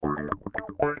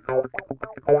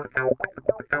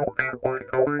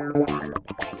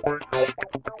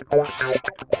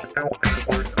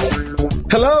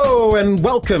Hello and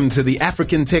welcome to the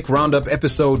African Tech Roundup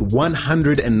episode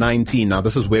 119. Now,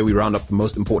 this is where we round up the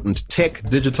most important tech,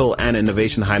 digital, and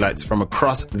innovation highlights from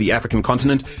across the African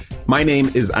continent. My name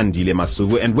is Andile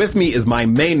Masuku, and with me is my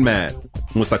main man,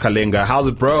 Musa Kalenga. How's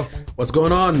it, bro? What's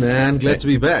going on, man? Glad to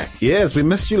be back. Yes, we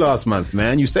missed you last month,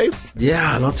 man. You safe?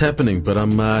 Yeah, lots happening, but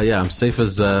I'm safe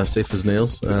as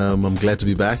nails. I'm glad to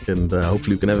be back, and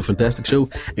hopefully we can have a fantastic show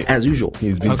as usual.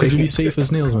 How could you be safe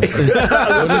as nails, man? What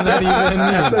does that even mean?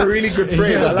 That's a really good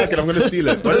phrase. I like it. I'm going to steal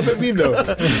it. What does it mean, though?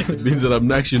 It means that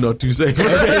I'm actually not too safe.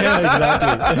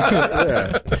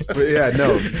 Yeah,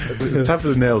 exactly. Tough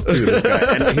as nails too, this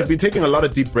guy. And he's been taking a lot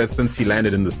of deep breaths since he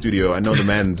landed in the studio. I know the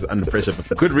man's under pressure, but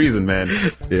for good reason, man.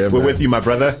 Yeah, We're with you, my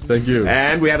brother. Thank you.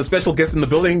 And we have a special guest in the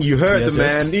building. You heard the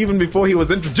man even before he was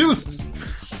introduced.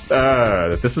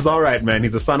 This is all right, man.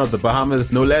 He's the son of the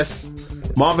Bahamas, no less.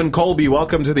 Marvin Colby,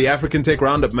 welcome to the African Tech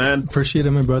Roundup, man. Appreciate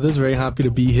it, my brothers. Very happy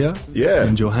to be here. Yeah.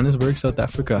 In Johannesburg, South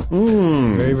Africa.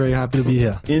 Very, very happy to be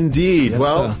here. Indeed. Yes,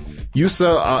 well, sir. You,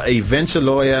 sir, are a venture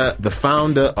lawyer, the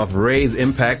founder of Raise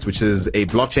Impact, which is a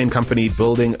blockchain company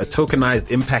building a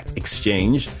tokenized impact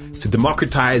exchange to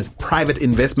democratize private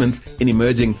investments in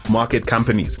emerging market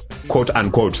companies, quote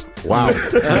unquote. Wow.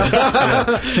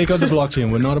 Take out the blockchain.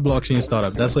 We're not a blockchain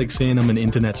startup. That's like saying I'm an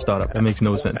internet startup. That makes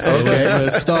no sense. Okay. We're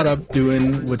a startup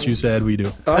doing what you said we do.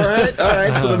 All right.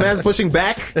 So the man's pushing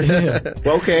back. Yeah.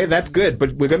 Well, okay, that's good.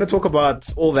 But we're going to talk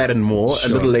about all that and more a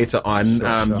little later on.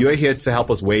 Sure. You're here to help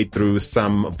us wade through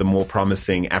some of the more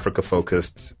promising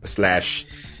Africa-focused /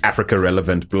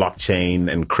 Africa-relevant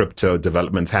blockchain and crypto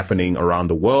developments happening around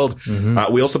the world.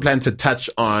 We also plan to touch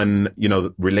on,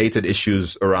 related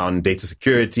issues around data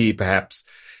security, perhaps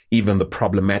even the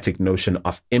problematic notion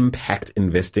of impact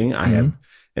investing. I have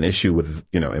an issue with,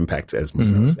 impact as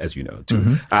Muslims, as you know,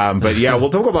 too. But yeah, we'll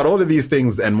talk about all of these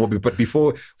things and more. But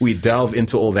before we delve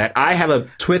into all that, I have a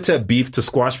Twitter beef to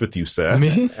squash with you, sir.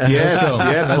 Me? Yes,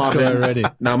 Let's Marvin. go already.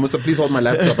 Now, Musa, please hold my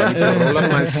laptop. I need to roll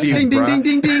up my sleeve, Ding, ding, ding,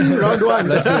 ding, ding. Round one.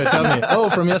 Let's do it. Tell me. Oh,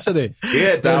 from yesterday.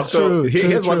 Yeah, That's so true.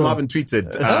 here's what True. Marvin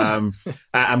tweeted.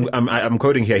 I'm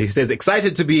quoting here. He says,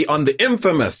 excited to be on the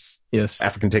infamous Yes.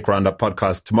 African Tech Roundup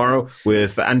podcast tomorrow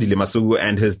with Andile Masuku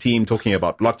and his team talking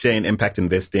about blockchain, impact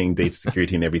investing, data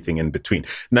security, and everything in between.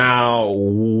 Now,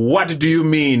 what do you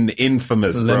mean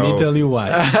infamous, bro? Let me tell you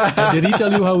why. Did he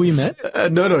tell you how we met?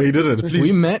 No, he didn't.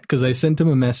 Please. We met because I sent him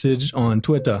a message on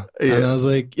Twitter. Yeah. And I was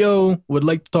like, yo, would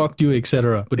like to talk to you,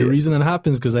 etc. But the reason that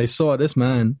happens because I saw this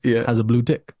man has a blue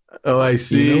tick. Oh, I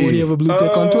see. You know when you have a blue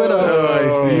tick on Twitter? I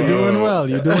see. You're doing well.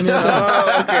 You're doing your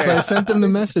thing. So I sent him the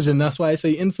message, and that's why I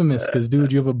say infamous, because,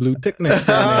 dude, you have a blue tick next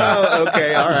to me.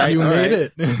 Okay, all right. You made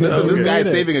it. Listen, this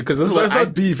guy's saving it because this is So what that's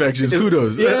not beef, actually. It's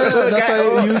kudos. Yeah, So the that's guy-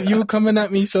 why you coming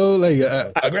at me so,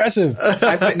 aggressive.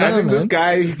 I think this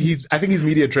guy, I think he's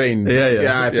media trained.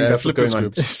 Yeah. I think that's what's flip the going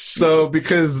on. script. So,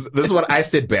 because this is what I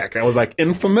said back. I was like,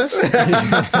 infamous?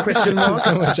 Question mark?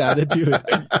 So much attitude.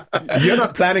 You're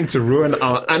not planning to ruin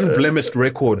our unblemished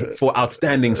record for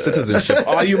outstanding citizenship,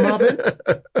 are you, Marvin?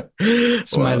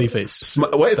 Smiley face.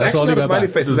 Well, it's That's all actually you not a got smiley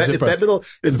back. face. It's a It's zipper. that little.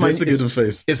 Investigative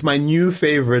face. It's my new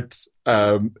favorite.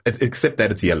 Except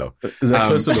that it's yellow. Is that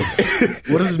closer look?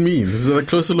 What does it mean? Is it a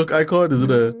closer look icon? Is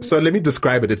it a... So let me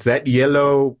describe it. It's that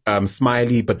yellow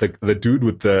smiley, but the dude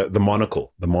with the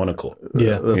monocle. The monocle.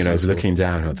 Yeah. He's looking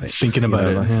down. I think, Thinking about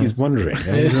it, yeah. He's wondering.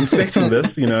 He's inspecting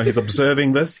this. He's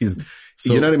observing this.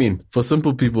 You know what I mean? For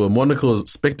simple people,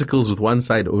 monocles, spectacles with one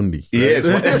side only. Yes,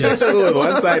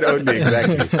 one side only,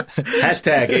 exactly.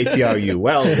 Hashtag ATRU.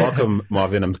 Well, welcome,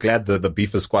 Marvin. I'm glad the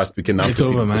beef is squashed. We can now It's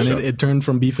proceed over, with the man. show. It turned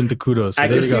from beef into kudos. So I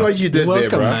there can you see go. what you did You're welcome,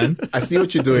 there, bro. man. I see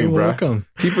what you're doing, You're bro. welcome.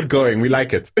 Keep it going. We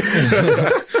like it.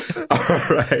 All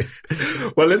right.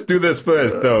 Well, let's do this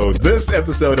first, though. This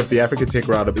episode of the African Tech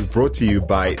Roundup is brought to you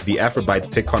by the Afrobytes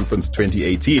Tech Conference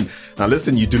 2018. Now,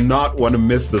 listen, you do not want to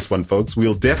miss this one, folks.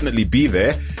 We'll definitely be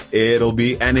there. It'll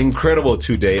be an incredible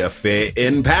 2-day affair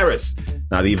in Paris.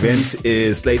 Now, the event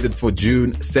is slated for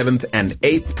June 7th and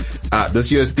 8th.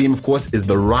 This year's theme, of course, is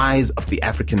the rise of the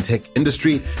African tech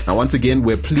industry. Now, once again,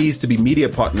 we're pleased to be media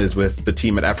partners with the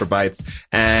team at Afrobytes,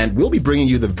 and we'll be bringing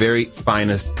you the very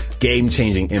finest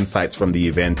game-changing insights from the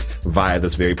event via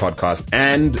this very podcast.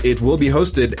 And it will be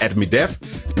hosted at MEDEF,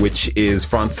 which is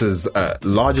France's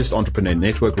largest entrepreneur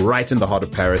network right in the heart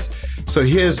of Paris. So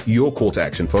here's your call to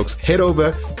action, folks. Head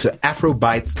over to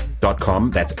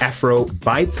afrobytes.com. That's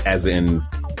Afrobytes, as in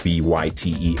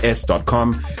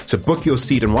BYTES.com, to book your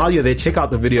seat. And while you're there, check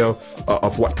out the video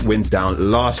of what went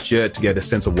down last year to get a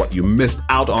sense of what you missed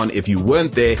out on if you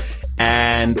weren't there.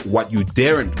 and what you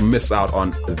daren't miss out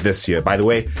on this year. By the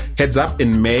way, heads up,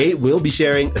 in May, we'll be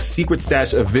sharing a secret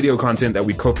stash of video content that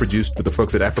we co-produced with the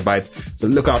folks at Afrobytes, so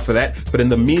look out for that. But in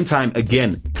the meantime,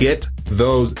 again, get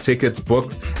those tickets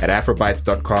booked at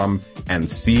afrobytes.com and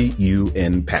see you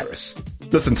in Paris.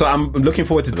 Listen, so I'm looking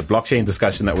forward to the blockchain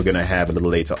discussion that we're going to have a little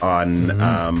later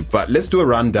on. But let's do a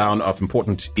rundown of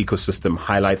important ecosystem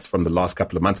highlights from the last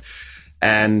couple of months.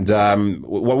 And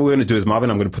what we're going to do is, Marvin,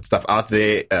 I'm going to put stuff out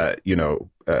there.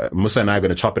 Musa and I are going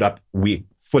to chop it up. We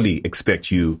fully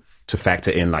expect you to factor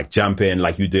in, like jump in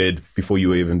like you did before you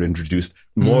were even introduced.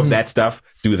 More of that stuff,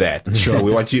 do that. Sure.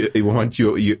 We want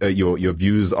your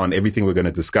views on everything we're going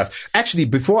to discuss. Actually,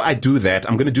 before I do that,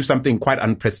 I'm going to do something quite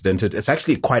unprecedented. It's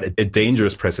actually quite a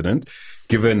dangerous precedent,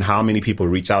 given how many people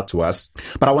reach out to us.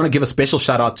 But I want to give a special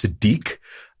shout out to Deek.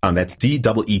 That's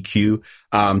DEEQ.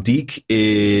 Deek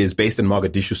is based in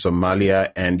Mogadishu,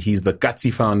 Somalia, and he's the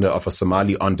gutsy founder of a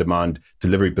Somali on-demand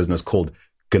delivery business called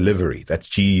Gulivery. That's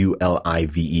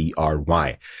Gulivery.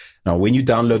 Now, when you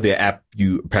download their app,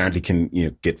 you apparently can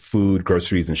get food,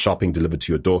 groceries, and shopping delivered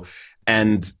to your door.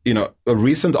 And, a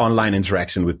recent online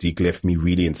interaction with Deek left me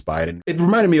really inspired. And it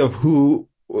reminded me of who,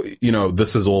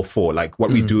 this is all for, like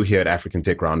what we do here at African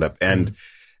Tech Roundup. And,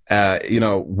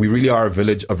 we really are a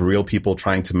village of real people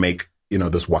trying to make,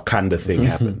 this Wakanda thing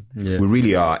happen. We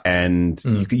really are. And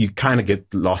you kind of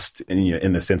get lost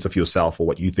in the sense of yourself or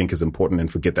what you think is important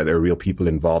and forget that there are real people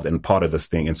involved and part of this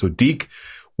thing. And so Deek,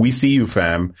 we see you,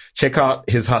 fam. Check out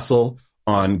his hustle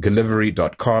on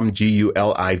gulivery.com,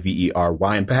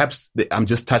 Gulivery. And perhaps I'm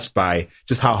just touched by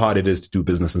just how hard it is to do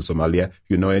business in Somalia. If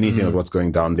you know anything of what's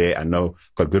going down there, I know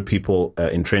got good people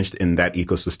entrenched in that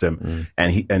ecosystem.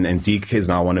 And Deek is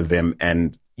now one of them.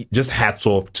 And just hats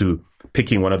off to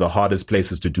picking one of the hardest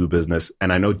places to do business.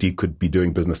 And I know Deek could be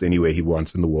doing business anywhere he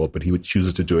wants in the world, but he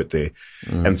chooses to do it there.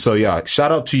 And so,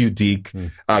 shout out to you, Deek.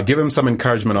 Give him some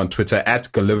encouragement on Twitter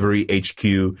at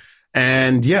GuliveryHQ.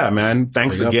 And man,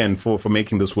 thanks again for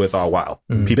making this worth our while.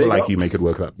 People like you make it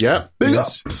work out. Yeah. Big up.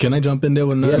 Can I jump in there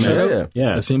with another shout out?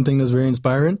 Yeah. The same thing that's very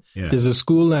inspiring. Yeah. There's a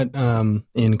school at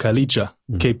in Kalicha,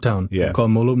 Cape Town,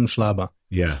 called Molum Slaba.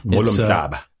 Yeah. Molum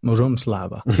Slaba. Molum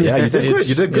Slaba. Yeah, you did good.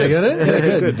 You did good. You get it? Yeah, you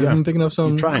did good. Yeah. I'm picking up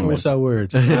some what's that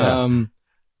word?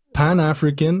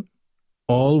 Pan-African,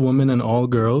 all women and all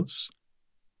girls,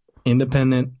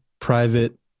 independent,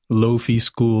 private, low-fee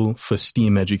school for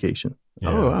STEAM education. Yeah.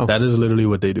 Oh, wow. That is literally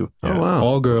what they do. Oh, wow.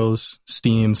 All girls,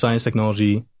 STEAM, science,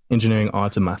 technology, engineering,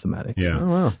 arts, and mathematics. Yeah. Oh,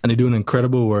 wow. And they do an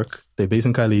incredible work. They're based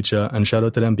in Kalicha, and shout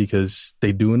out to them because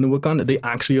they do in the Wakanda. They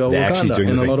actually are Wakanda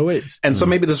in a lot of ways. And so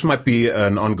maybe this might be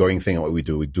an ongoing thing at what we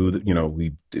do. We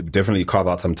definitely carve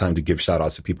out some time to give shout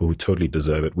outs to people who totally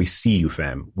deserve it. We see you,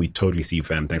 fam. We totally see you,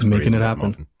 fam. Thanks for making it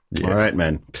happen. Yeah. All right,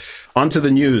 man. On to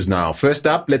the news now. First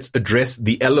up, let's address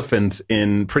the elephant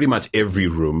in pretty much every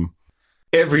room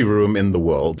in the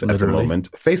world at the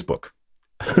moment, Facebook.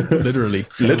 Literally,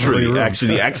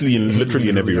 actually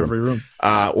in every room.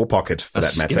 Or pocket for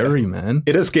That's that matter. Scary, man.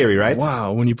 It is scary, right?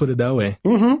 Wow, when you put it that way.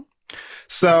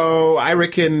 So I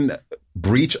reckon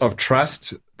breach of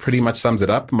trust pretty much sums it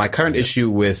up. My current issue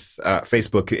with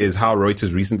Facebook is how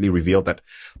Reuters recently revealed that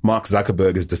Mark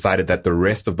Zuckerberg has decided that the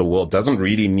rest of the world doesn't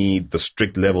really need the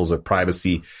strict levels of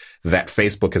privacy that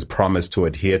Facebook has promised to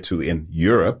adhere to in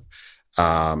Europe.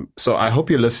 So I hope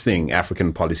you're listening,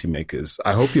 African policymakers.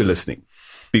 I hope you're listening,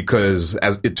 because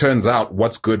as it turns out,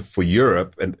 what's good for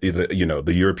Europe and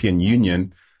the European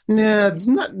Union,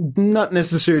 not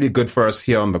necessarily good for us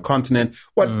here on the continent.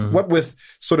 What with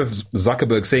sort of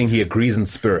Zuckerberg saying he agrees in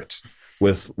spirit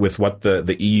with what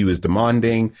the EU is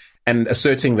demanding and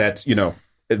asserting that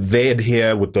they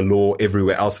adhere with the law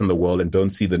everywhere else in the world and don't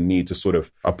see the need to sort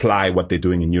of apply what they're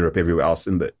doing in Europe everywhere else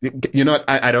in the.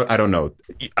 I don't know.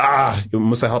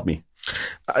 Musa, help me.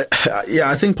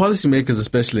 I think policymakers,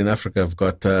 especially in Africa, have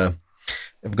got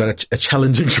a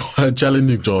challenging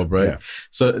job, right? Yeah.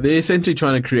 So they're essentially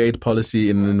trying to create policy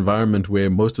in an environment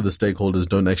where most of the stakeholders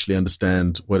don't actually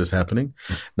understand what is happening.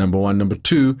 Number one. Number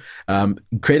two,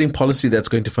 creating policy that's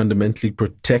going to fundamentally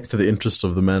protect the interests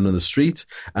of the man on the street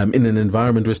in an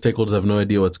environment where stakeholders have no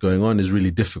idea what's going on is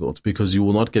really difficult, because you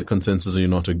will not get consensus and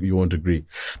you won't agree.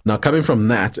 Now, coming from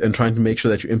that and trying to make sure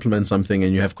that you implement something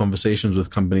and you have conversations with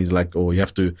companies or you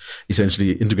have to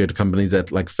essentially integrate to companies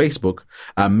that like Facebook,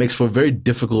 makes for a very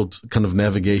difficult kind of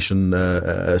navigation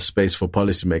space for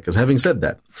policymakers. Having said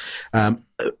that,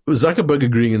 Zuckerberg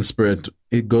agreeing in spirit,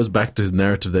 it goes back to his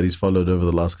narrative that he's followed over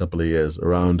the last couple of years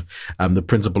around the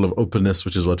principle of openness,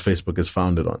 which is what Facebook is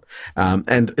founded on.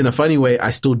 And in a funny way,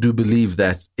 I still do believe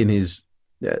that in his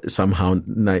somehow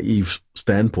naive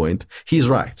standpoint, he's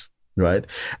right. right?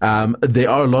 There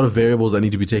are a lot of variables that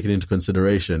need to be taken into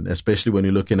consideration, especially when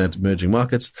you're looking at emerging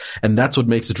markets. And that's what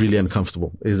makes it really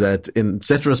uncomfortable, is that in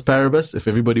ceteris paribus, if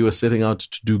everybody was setting out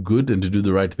to do good and to do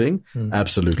the right thing,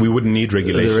 absolutely. We wouldn't need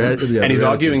regulation. And he's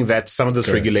arguing that some of this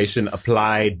regulation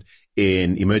applied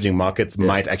in emerging markets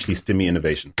might actually stimulate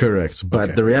innovation. Correct.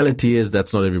 But the reality is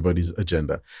that's not everybody's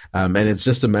agenda. And it's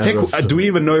just a matter of... do we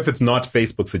even know if it's not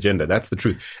Facebook's agenda? That's the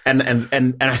truth. And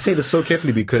I say this so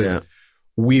carefully because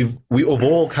we've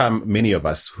all come, many of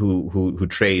us who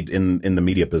trade in the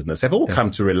media business have all come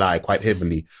to rely quite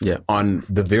heavily on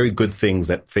the very good things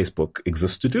that Facebook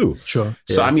exists to do. Sure.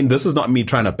 So, I mean, this is not me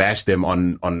trying to bash them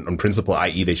on principle,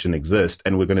 i.e. they shouldn't exist.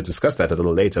 And we're going to discuss that a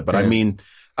little later. But I mean,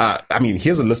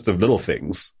 here's a list of little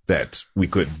things that we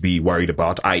could be worried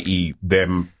about, i.e.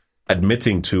 them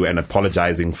admitting to and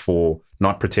apologizing for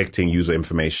not protecting user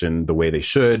information the way they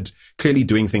should, clearly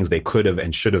doing things they could have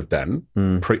and should have done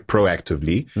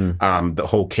proactively. The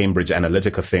whole Cambridge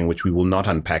Analytica thing, which we will not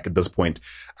unpack at this point.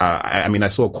 I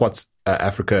saw a Quartz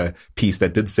Africa piece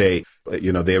that did say,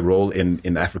 their role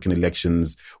in African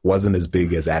elections wasn't as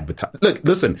big as advertised. Look,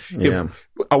 listen,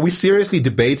 are we seriously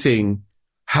debating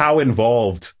how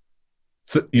involved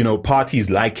parties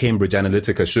like Cambridge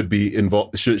Analytica should be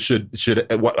involved,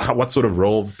 what sort of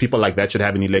role people like that should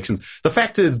have in elections? The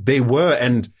fact is they were,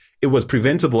 and it was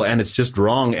preventable, and it's just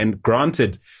wrong. And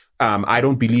granted, I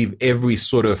don't believe every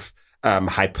sort of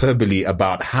hyperbole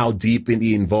about how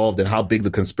deeply involved and how big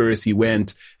the conspiracy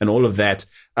went and all of that.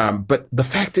 But the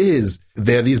fact is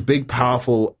there are these big,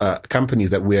 powerful companies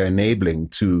that we're enabling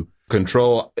to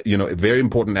control, very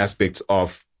important aspects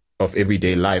of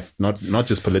everyday life, not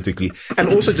just politically, and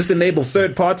also just enable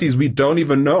third parties we don't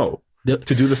even know to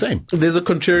do the same. There's a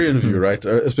contrarian view, right?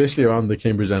 Especially around the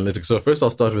Cambridge Analytica. So first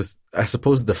I'll start with, I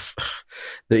suppose, the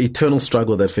eternal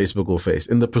struggle that Facebook will face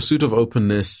in the pursuit of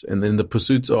openness and in the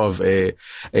pursuit of a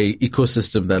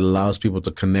ecosystem that allows people to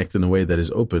connect in a way that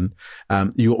is open.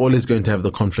 You're always going to have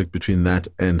the conflict between that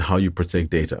and how you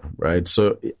protect data, right?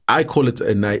 So I call it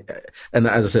and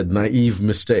as I said, naive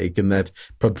mistake in that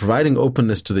providing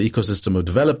openness to the ecosystem of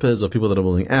developers or people that are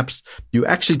building apps, you're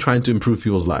actually trying to improve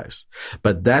people's lives.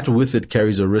 But that with it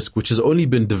carries a risk which has only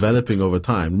been developing over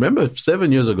time. Remember, 7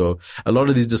 years ago, a lot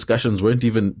of these discussions weren't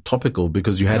even topical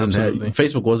because you hadn't had,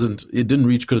 Facebook it didn't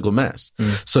reach critical mass.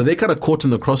 So they kind of caught in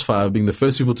the crossfire of being the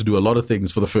first people to do a lot of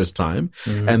things for the first time.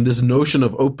 And this notion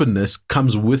of openness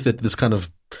comes with it, this kind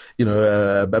of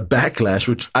a backlash,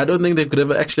 which I don't think they could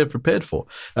ever actually have prepared for,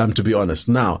 to be honest.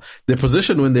 Now, their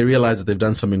position when they realize that they've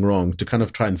done something wrong to kind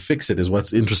of try and fix it is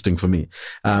what's interesting for me.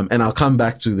 And I'll come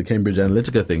back to the Cambridge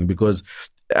Analytica thing because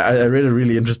I read a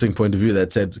really interesting point of view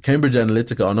that said Cambridge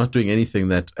Analytica are not doing anything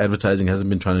that advertising hasn't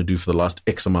been trying to do for the last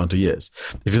X amount of years.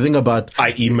 If you think about...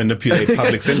 i.e. manipulate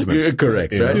public sentiment.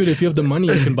 Correct, right? Dude, if you have the money,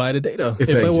 you can buy the data.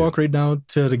 If I walk right down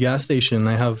to the gas station and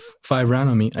I have $5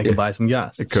 on me, I can buy some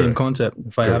gas. Correct. Same concept.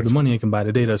 If I have the money, I can buy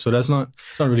the data. So it's not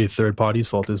really a third party's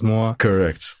fault. It's more...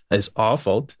 Correct. It's our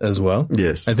fault as well.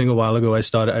 Yes. I think a while ago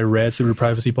I read through the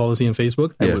privacy policy in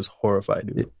Facebook. I was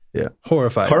horrified, dude. Yeah.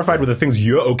 Horrified with the things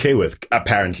you're okay with,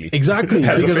 apparently. Exactly.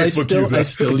 Because I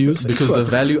still use Facebook. Because the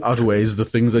value outweighs the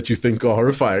things that you think are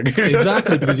horrifying.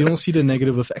 Exactly, because you don't see the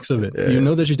negative effects of it. You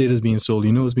know that your data is being sold.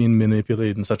 You know it's being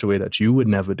manipulated in such a way that you would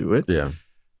never do it. Yeah.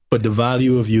 But the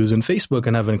value of using Facebook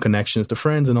and having connections to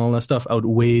friends and all that stuff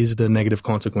outweighs the negative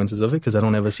consequences of it because I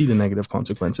don't ever see the negative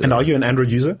consequences. And are you an Android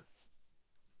user?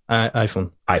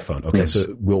 iPhone. Okay, yes.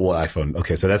 So we'll iPhone.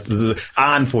 Okay, so that's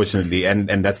unfortunately, and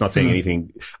that's not saying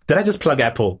anything. Did I just plug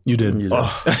Apple? You did.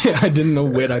 Oh. I didn't know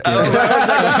where that came from.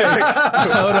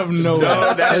 Out of nowhere.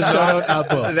 No, that is shout out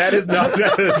Apple. That is not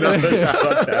a shout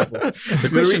out to Apple. The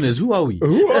question is, who are we?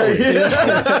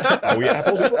 Are we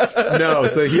Apple people? No.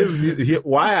 So here's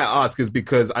why I ask is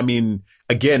because again,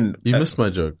 you missed my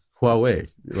joke. Huawei.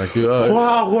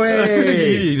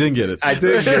 Huawei. You didn't get it. I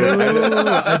didn't get it.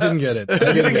 I didn't get it. I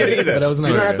didn't get it either. But I was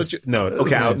nice.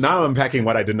 Now I'm unpacking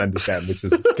what I didn't understand, which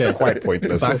is quite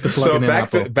pointless.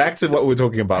 Back to what we're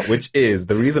talking about, which is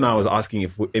the reason I was asking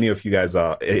if any of us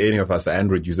are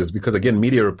Android users, because again,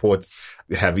 media reports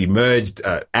have emerged,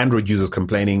 Android users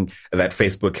complaining that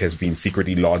Facebook has been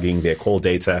secretly logging their call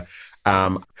data.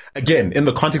 Again, in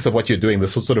the context of what you're doing,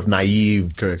 this sort of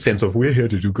naive sense of we're here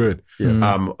to do good.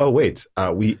 Yeah.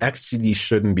 We actually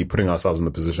shouldn't be putting ourselves in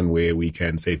the position where we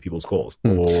can save people's calls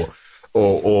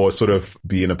or sort of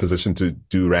be in a position to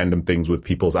do random things with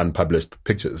people's unpublished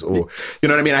pictures or, you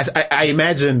know what I mean? I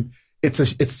imagine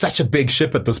it's such a big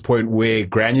ship at this point where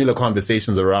granular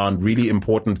conversations around really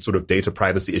important sort of data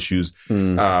privacy issues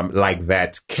like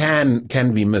that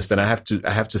can be missed. And I have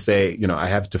to say, I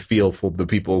have to feel for the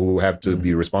people who have to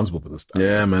be responsible for this stuff.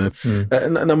 Yeah, man.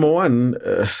 Number one,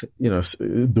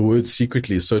 the word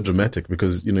secretly is so dramatic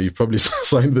because you've probably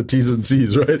signed the T's and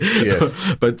C's, right?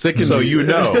 Yes. But secondly,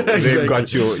 so they've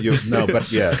got your no,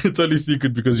 but yeah, it's only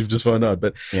secret because you've just found out.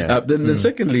 But then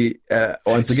secondly,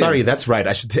 once again, sorry, that's right.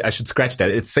 I should scratch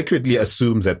that. It secretly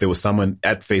assumes that there was someone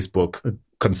at Facebook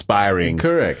conspiring,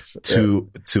 correct, to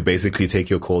basically take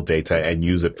your call data and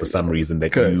use it for some reason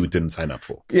that you didn't sign up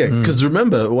for. Yeah, because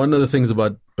remember, one of the things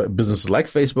about businesses like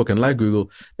Facebook and like Google,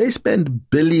 they spend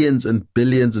billions and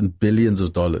billions and billions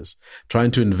of dollars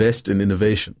trying to invest in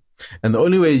innovation. And the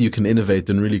only way you can innovate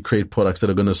and really create products that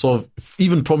are going to solve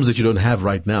even problems that you don't have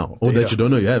right now or that you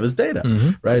don't know you have is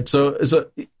data, right? So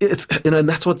it's, and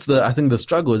that's what's I think the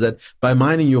struggle is that by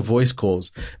mining your voice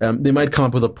calls, they might come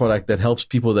up with a product that helps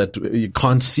people that you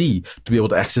can't see to be able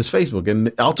to access Facebook.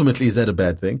 And ultimately, is that a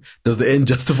bad thing? Does the end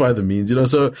justify the means?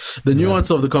 So the nuance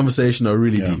of the conversation are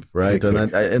really deep, right?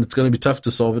 And it's going to be tough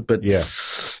to solve it, but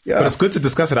but it's good to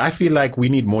discuss it. I feel like we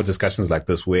need more discussions like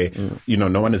this where,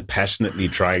 no one is passionately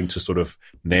trying to sort of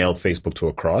nail Facebook to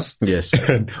a cross. Yes.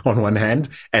 On one hand.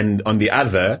 And on the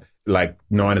other, like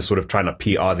no one is sort of trying to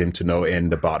PR them to no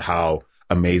end about how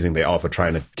amazing they are for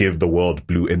trying to give the world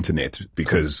blue internet,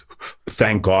 because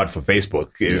thank God for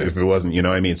Facebook. If it wasn't, you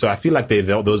know what I mean? So I feel like they're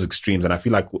those extremes, and I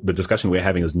feel like the discussion we're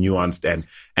having is nuanced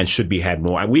and should be had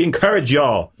more. And we encourage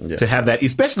y'all to have that,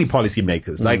 especially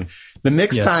policymakers. Like the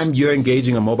next time you're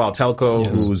engaging a mobile telco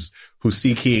who's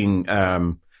seeking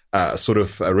sort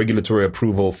of regulatory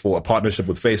approval for a partnership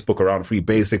with Facebook around free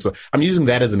basics. So I'm using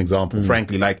that as an example,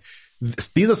 frankly. Like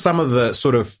these are some of the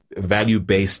sort of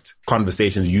value-based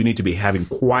conversations you need to be having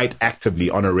quite actively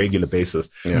on a regular basis.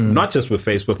 Not just with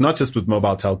Facebook, not just with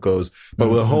mobile telcos, but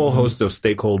with a whole host of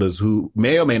stakeholders who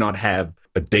may or may not have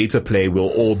a data play we'll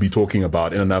all be talking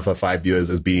about in another 5 years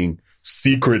as being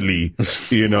secretly,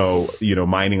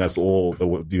 mining us all,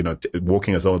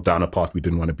 walking us all down a path we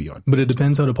didn't want to be on. But it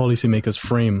depends how the policymakers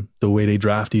frame the way they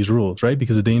draft these rules, right?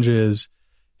 Because the danger is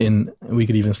we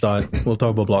could even we'll talk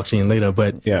about blockchain later,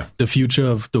 but the future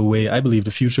of the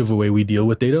way we deal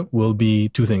with data will be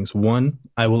two things. One,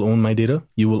 I will own my data.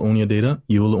 You will own your data.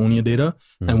 You will own your data.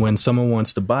 And when someone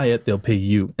wants to buy it, they'll pay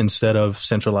you instead of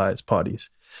centralized parties.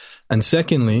 And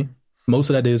secondly,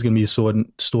 most of that data is going to be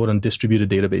stored on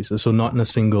distributed databases, so not in a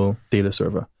single data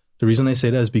server. The reason I say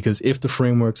that is because if the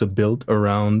frameworks are built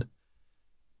around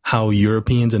how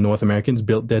Europeans and North Americans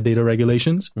built their data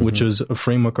regulations, which is a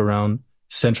framework around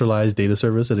centralized data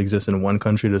servers that exist in one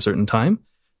country at a certain time,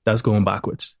 that's going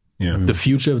backwards. The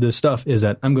future of this stuff is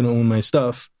that I'm going to own my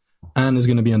stuff and it's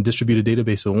going to be on distributed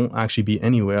database, so it won't actually be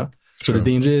anywhere. So the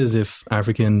danger is if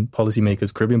African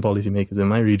policymakers, Caribbean policymakers in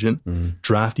my region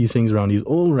draft these things around these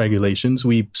old regulations,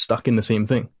 we stuck in the same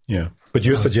thing. Yeah. But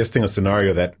you're suggesting a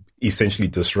scenario that essentially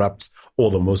disrupts all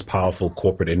the most powerful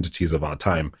corporate entities of our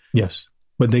time. Yes.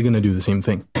 But they're going to do the same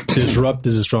thing. Disrupt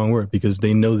is a strong word because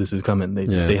they know this is coming.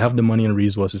 They have the money and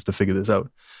resources to figure this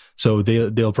out. So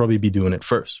they'll probably be doing it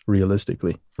first,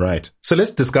 realistically. Right. So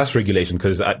let's discuss regulation,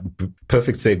 because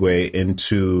perfect segue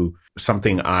into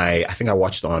something I think I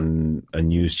watched on a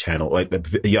news channel. I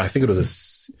think it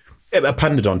was a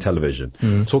pundit on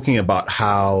television talking about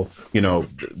how,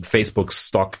 Facebook's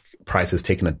stock price has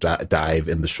taken a dive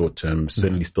in the short term,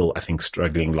 certainly still, I think,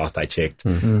 struggling, last I checked,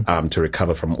 to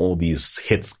recover from all these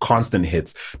hits, constant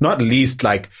hits, not least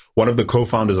like one of the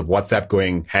co-founders of WhatsApp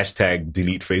going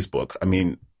 #delete Facebook. I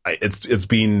mean, it's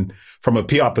been, from a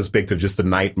PR perspective, just a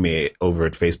nightmare over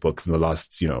at Facebook in the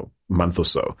last, month or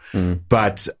so.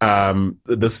 But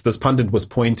this pundit was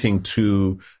pointing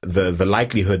to the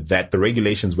likelihood that the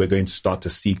regulations we're going to start to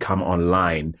see come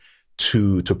online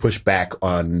to push back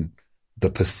on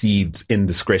the perceived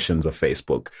indiscretions of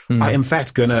Facebook are in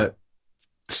fact going to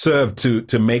serve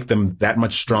to make them that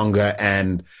much stronger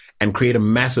and create a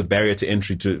massive barrier to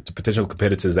entry to potential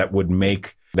competitors that would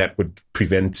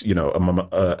prevent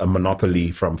a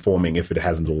monopoly from forming if it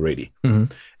hasn't already.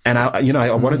 And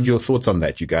I wanted your thoughts on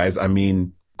that, you guys. I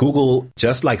mean, Google,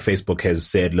 just like Facebook, has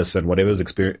said, listen, whatever is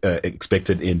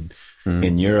expected in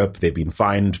Europe, they've been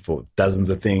fined for dozens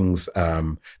of things.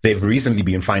 They've recently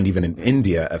been fined even in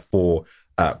India for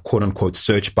quote unquote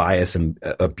search bias and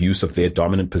abuse of their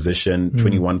dominant position,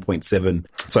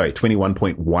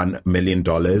 $21.1 million,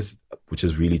 which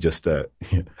is really just a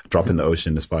drop in the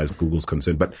ocean as far as Google's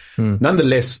concerned. But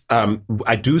nonetheless,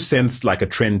 I do sense like a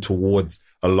trend towards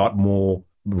a lot more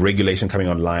regulation coming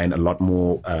online, a lot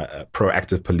more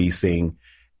proactive policing.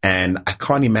 And I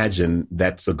can't imagine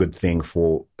that's a good thing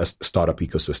for a startup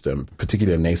ecosystem,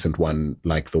 particularly a nascent one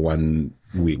like the one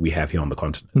we have here on the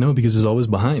continent. No, because it's always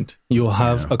behind. You'll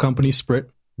have a company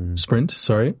sprint,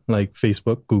 like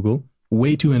Facebook, Google,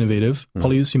 way too innovative.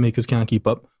 Policymakers can't keep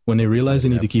up. When they realize they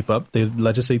need to keep up, they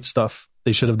legislate stuff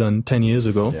they should have done 10 years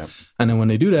ago. Yeah. And then when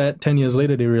they do that, 10 years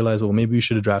later, they realize, well, maybe we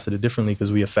should have drafted it differently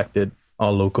because we affected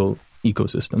our local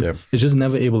ecosystem. Yeah. It's just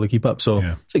never able to keep up. So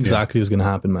it's exactly what's going to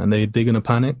happen, man. They're going to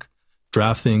panic,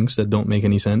 draft things that don't make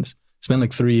any sense, spend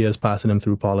like 3 years passing them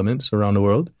through parliaments around the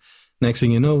world. Next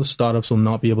thing you know, startups will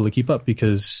not be able to keep up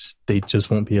because they just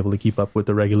won't be able to keep up with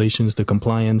the regulations, the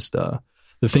compliance, the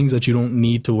things that you don't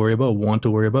need to worry about, want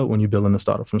to worry about when you're building a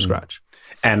startup from scratch.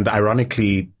 And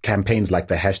ironically, campaigns like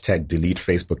the hashtag delete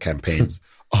Facebook campaigns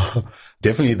are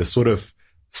definitely the sort of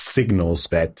signals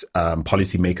that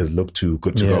policymakers look to,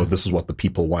 good to go, this is what the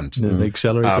people want. It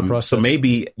accelerates the process. So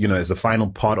maybe, as a final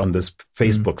part on this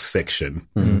Facebook section,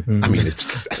 I mean,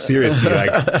 it's seriously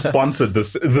like sponsored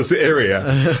this area.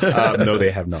 No,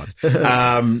 they have not.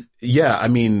 I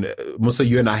mean, Musa,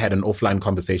 you and I had an offline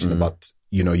conversation about,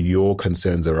 your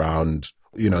concerns around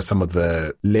some of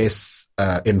the less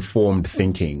informed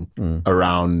thinking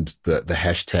around the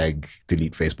hashtag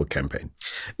delete Facebook campaign.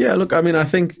 Yeah, look, I mean, I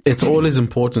think it's always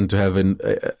important to have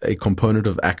a component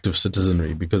of active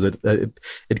citizenry because it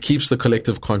keeps the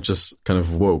collective conscious kind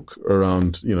of woke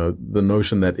around, the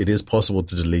notion that it is possible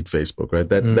to delete Facebook, right?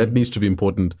 That needs to be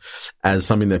important as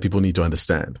something that people need to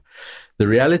understand. The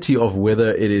reality of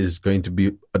whether it is going to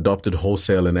be adopted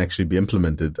wholesale and actually be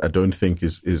implemented, I don't think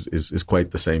is quite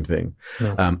the same thing.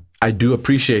 No. I do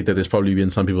appreciate that there's probably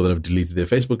been some people that have deleted their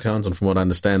Facebook accounts, and from what I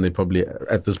understand, they probably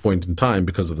at this point in time,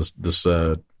 because of this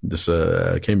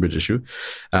Cambridge issue,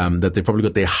 that they probably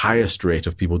got their highest rate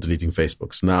of people deleting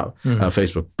Facebook.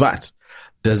 But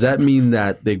does that mean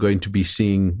that they're going to be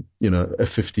seeing, a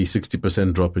 50,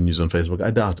 60% drop in use on Facebook? I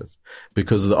doubt it,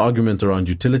 because of the argument around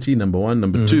utility, number one.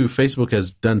 Number two, Facebook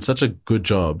has done such a good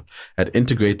job at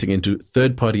integrating into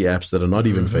third-party apps that are not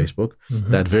even Facebook,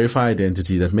 that verify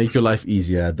identity, that make your life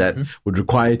easier, that would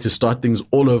require you to start things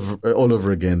all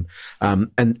over again.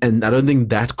 And I don't think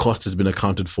that cost has been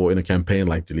accounted for in a campaign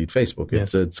like Delete Facebook.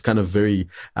 It's kind of very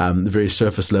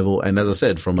surface level. And as I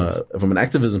said, from an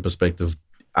activism perspective,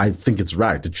 I think it's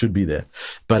right. It should be there.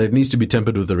 But it needs to be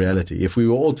tempered with the reality. If we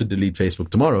were all to delete Facebook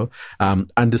tomorrow,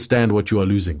 understand what you are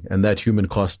losing and that human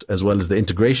cost, as well as the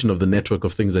integration of the network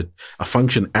of things that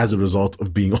function as a result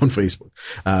of being on Facebook.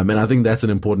 And I think that's an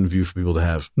important view for people to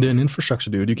have. They're an infrastructure,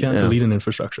 dude. You can't delete an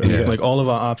infrastructure. Yeah. Like all of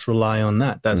our apps rely on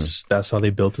that. That's how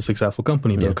they built a successful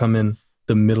company. They'll come in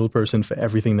the middle person for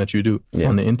everything that you do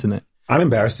on the internet. I'm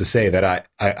embarrassed to say that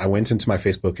I went into my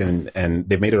Facebook and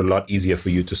they've made it a lot easier for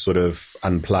you to sort of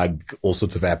unplug all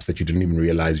sorts of apps that you didn't even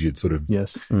realize you'd sort of,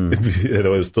 they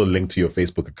were still linked to your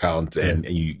Facebook account and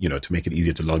you to make it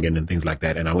easier to log in and things like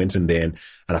that. And I went in there and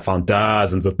I found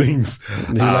dozens of things.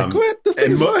 And you're like, what? This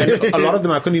thing's fine. And a lot of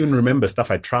them I couldn't even remember,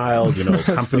 stuff I trialed,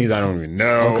 companies I don't even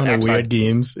know. All kind of weird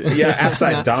games. Apps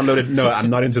I downloaded. No, I'm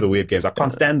not into the weird games. I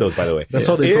can't stand those, by the way. That's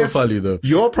how they profile you, though.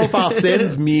 Your profile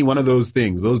sends me one of those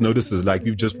things, those notices like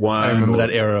you've just won. I remember that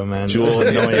era, man.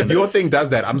 If your thing does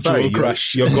that, I'm sorry.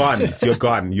 You're gone. You're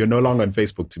gone. You're no longer on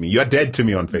Facebook to me. You're dead to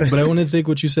me on Facebook. But I wanted to take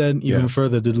what you said even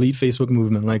further, the delete Facebook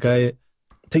movement. Like I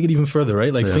take it even further,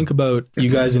 right? Like think about you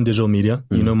guys in digital media.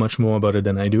 You know much more about it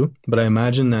than I do. But I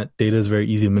imagine that data is very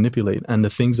easy to manipulate. And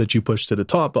the things that you push to the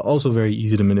top are also very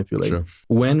easy to manipulate. Sure.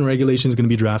 When regulation is going to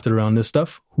be drafted around this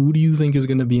stuff, who do you think is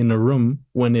going to be in the room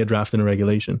when they're drafting a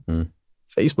regulation?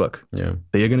 Facebook. Yeah.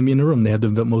 They are going to be in the room. They have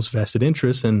the most vested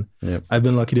interest. And I've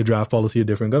been lucky to draft policy of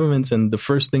different governments. And the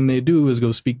first thing they do is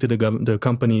go speak to the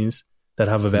companies that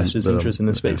have a vested interest in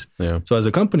this space. Yeah. So as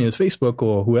a company, as Facebook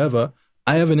or whoever,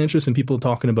 I have an interest in people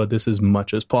talking about this as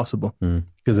much as possible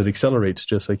because it accelerates,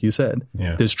 just like you said.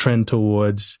 Yeah. This trend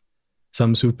towards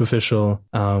some superficial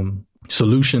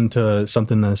solution to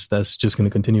something that's just going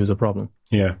to continue as a problem.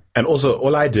 Yeah. And also,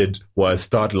 all I did was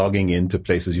start logging into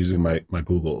places using my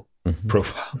Google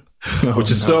profile,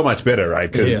 which is so much better,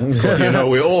 right? Because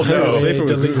we all know. Delete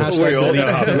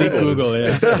Google.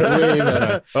 Yeah, way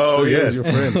better. Oh so yes, your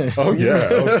friend. Oh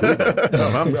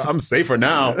yeah. I'm safer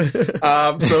now. Which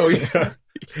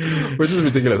is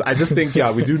ridiculous. I just think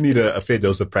we do need a fair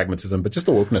dose of pragmatism, but just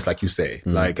the wokeness, like you say.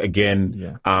 Like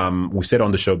again, we said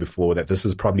on the show before that this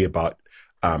is probably about.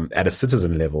 At a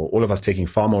citizen level, all of us taking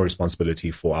far more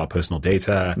responsibility for our personal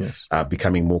data,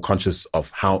 becoming more conscious of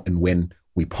how and when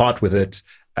we part with it,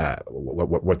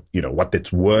 what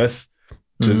it's worth,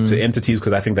 to entities,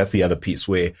 because I think that's the other piece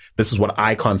where this is what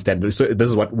I can't stand. So this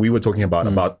is what we were talking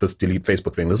about this delete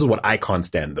Facebook thing. This is what I can't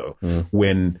stand though,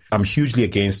 when I'm hugely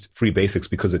against free basics,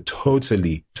 because it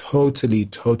totally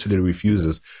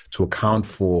refuses to account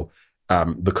for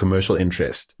the commercial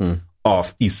interest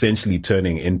of essentially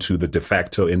turning into the de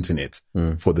facto internet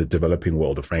for the developing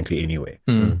world, or frankly anyway.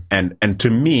 And to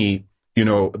me, you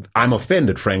know, I'm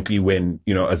offended, frankly, when,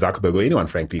 you know, a Zuckerberg or anyone,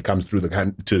 frankly, comes through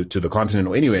to the continent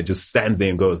or anywhere, just stands there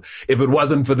and goes, if it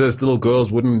wasn't for this, little girls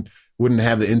wouldn't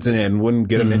have the internet and wouldn't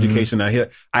get an education. I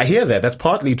hear that. That's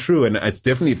partly true. And it's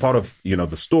definitely part of, you know,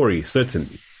 the story,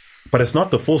 certainly. But it's not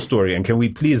the full story. And can we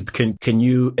please, can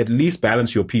you at least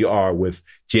balance your PR with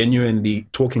genuinely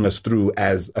talking us through,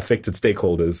 as affected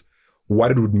stakeholders, what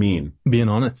it would mean? Being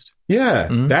honest. Yeah,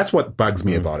 that's what bugs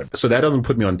me about it. So that doesn't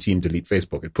put me on team delete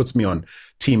Facebook. It puts me on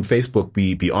team Facebook,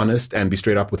 be honest and be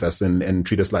straight up with us and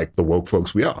treat us like the woke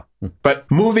folks we are. But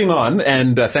moving on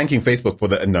and thanking Facebook for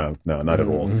the, no, not at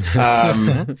all.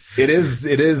 It is,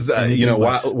 you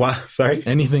know, sorry?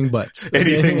 Anything but.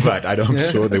 Anything but. I'm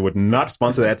sure they would not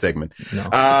sponsor that segment. No.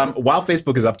 While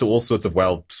Facebook is up to all sorts of,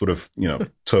 sort of, you know,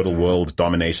 total world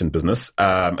domination business,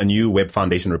 a new Web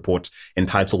Foundation report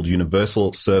entitled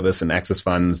Universal Service and Access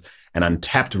Funds, an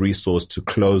untapped resource to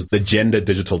close the gender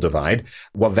digital divide.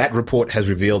 Well, that report has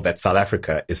revealed that South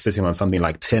Africa is sitting on something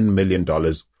like $10 million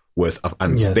worth of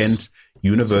unspent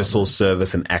universal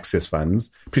service and access funds,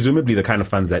 presumably the kind of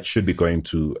funds that should be going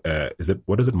to,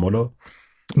 what is it, Molo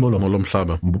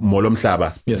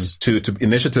Mhlaba. Yes. To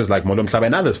initiatives like Molo Mhlaba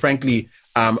and others. Frankly,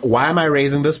 why am I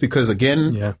raising this? Because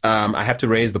again, I have to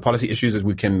raise the policy issues. As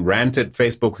we can rant at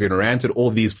Facebook, we can rant at all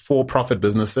these for-profit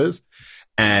businesses,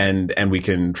 and we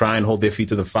can try and hold their feet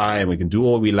to the fire, and we can do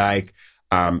all we like.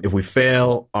 If we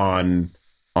fail on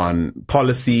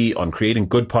policy, on creating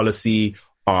good policy,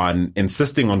 on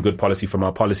insisting on good policy from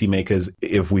our policymakers,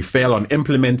 if we fail on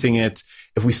implementing it,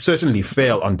 if we certainly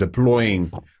fail on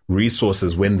deploying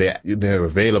resources when they're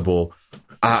available,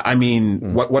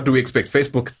 what do we expect?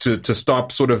 Facebook to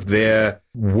stop sort of their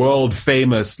world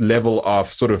famous level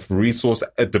of sort of resource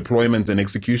deployment and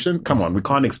execution? Come on, we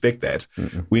can't expect that.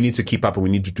 We need to keep up and we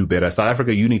need to do better. South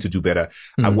Africa, you need to do better.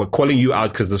 We're calling you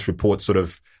out because this report sort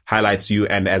of highlights you,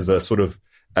 and as a sort of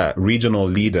regional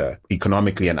leader,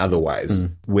 economically and otherwise,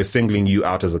 we're singling you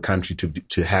out as a country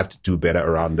to have to do better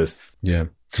around this. Yeah.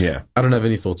 I don't have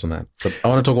any thoughts on that, but I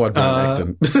want to talk about Brian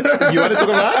Acton. You want to talk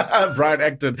about Brian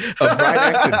Acton?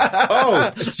 Brian Acton.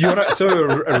 Oh, so you want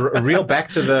to reel back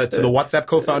to the WhatsApp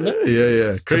co-founder?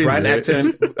 Yeah. Crazy, so Brian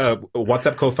Acton,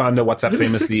 WhatsApp co-founder, WhatsApp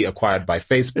famously acquired by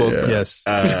Facebook. Yeah.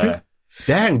 Yes.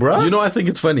 Dang, bro. You know, I think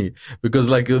it's funny because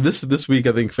like this week,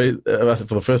 I think for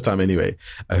the first time anyway,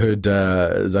 I heard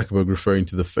Zuckerberg referring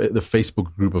to the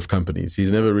Facebook group of companies.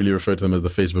 He's never really referred to them as the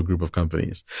Facebook group of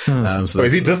companies. So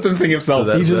is he distancing himself?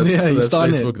 So he's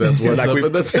starting Facebook. That's WhatsApp.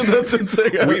 Like that's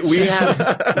insane. we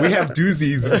have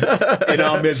doozies in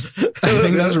our midst. I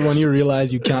think that's when you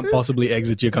realize you can't possibly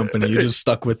exit your company. You're just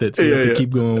stuck with it. So you have to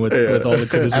keep going with all the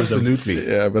criticism. Absolutely.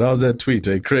 Yeah, but how's that tweet?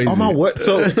 Crazy. Oh my word.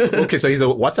 So he's a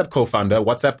WhatsApp co-founder.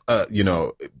 WhatsApp,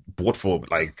 bought for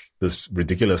like this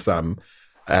ridiculous sum,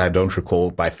 I don't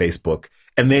recall, by Facebook.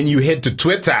 And then you head to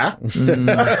Twitter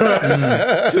to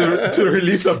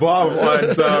release a bomb on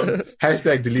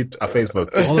hashtag delete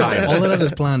Facebook. All of that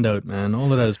is planned out, man.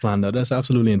 All of that is planned out. That's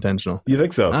absolutely intentional. You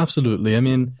think so? Absolutely. I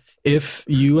mean, if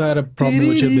you had a problem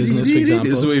with your business, for example,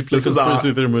 this is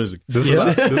conspiracy theory music. This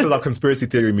is our conspiracy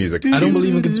theory music. I don't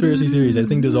believe in conspiracy theories. I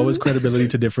think there's always credibility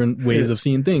to different ways of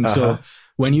seeing things. So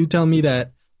when you tell me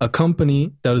that a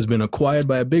company that has been acquired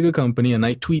by a bigger company and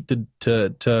I tweet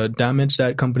to damage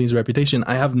that company's reputation,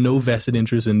 I have no vested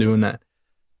interest in doing that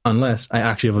unless I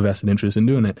actually have a vested interest in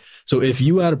doing it. So if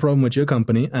you had a problem with your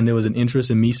company and there was an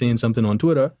interest in me saying something on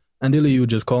Twitter, Andile, you would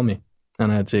just call me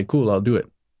and I'd say, cool, I'll do it.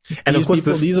 And these of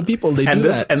course, these are people. They do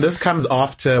that. And this comes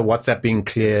after WhatsApp being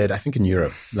cleared, I think in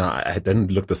Europe. No, I didn't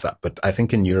look this up, but I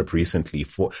think in Europe recently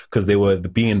because they were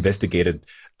being investigated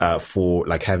for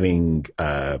like having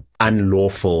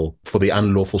unlawful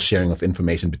sharing of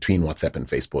information between WhatsApp and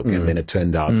Facebook. And then it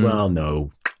turned out, well, no,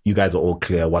 you guys are all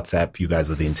clear. WhatsApp, you guys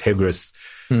are the integrous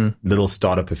little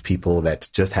startup of people that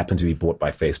just happen to be bought by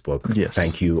Facebook. Yes.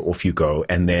 Thank you. Off you go.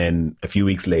 And then a few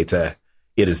weeks later,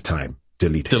 it is time.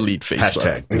 Delete Facebook.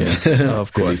 Hashtag delete.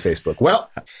 Of course. Delete Facebook.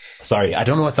 Well, sorry, I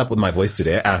don't know what's up with my voice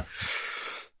today.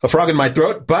 a frog in my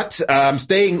throat. But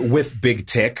staying with big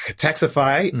tech,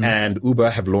 Taxify and Uber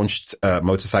have launched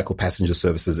motorcycle passenger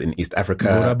services in East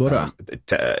Africa. Bora.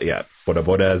 Boda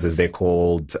Bodas, as they're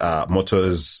called,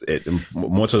 motors or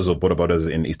Boda Bodas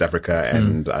in East Africa,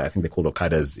 and I think they're called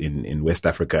Okadas in West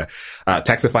Africa.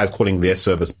 Taxify is calling their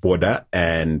service Boda,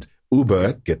 and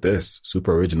Uber, get this,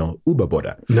 super original, Uber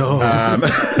Boda. No.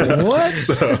 What?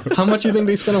 So, how much do you think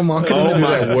they spent on marketing? Oh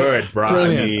my word, bro.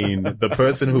 Brilliant. I mean, the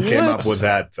person who came up with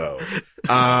that, though.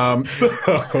 So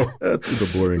that's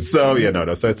Uber boring.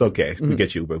 So so it's okay. We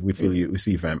get you, Uber. We feel you. We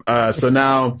see you, fam. So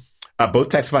now, both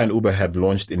Taxify and Uber have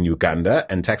launched in Uganda,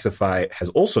 and Taxify has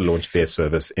also launched their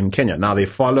service in Kenya. Now they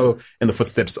follow in the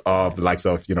footsteps of the likes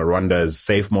of Rwanda's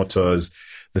Safe Motors,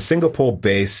 the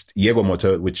Singapore-based Yego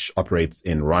Motor, which operates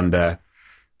in Rwanda,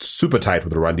 super tight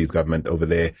with the Rwandese government over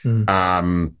there.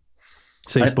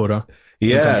 Safe Boda.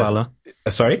 Yes.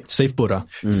 Sorry? Safe Boda.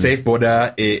 Safe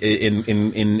Boda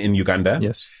in Uganda.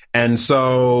 Yes. And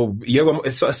so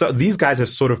so these guys have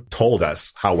sort of told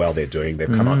us how well they're doing.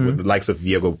 They've come out with the likes of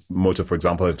Yego Motor, for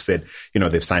example, have said,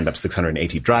 they've signed up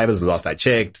 680 drivers. The last I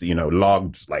checked,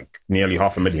 logged like nearly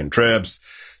 500,000 trips,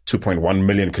 2.1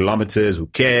 million kilometers. Who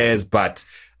cares? But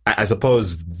I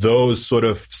suppose those sort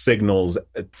of signals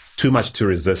too much to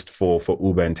resist for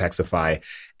Uber and Taxify.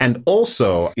 And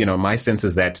also, my sense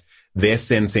is that they're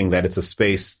sensing that it's a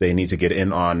space they need to get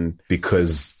in on,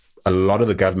 because a lot of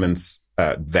the governments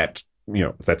that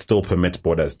still permit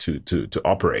borders to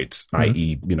operate,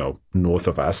 i.e., north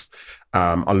of us,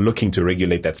 are looking to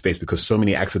regulate that space, because so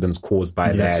many accidents caused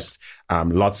by that,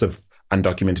 lots of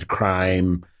undocumented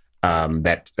crime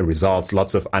that results,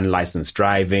 lots of unlicensed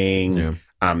driving. Yeah.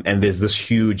 And there's this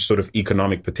huge sort of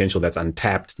economic potential that's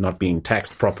untapped, not being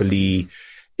taxed properly.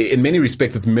 In many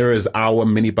respects, it mirrors our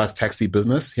minibus taxi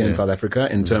business here in South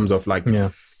Africa in terms of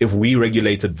if we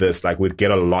regulated this, we'd get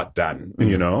a lot done,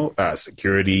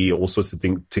 security, all sorts of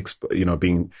things, ticks,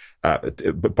 being,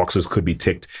 boxes could be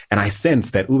ticked. And I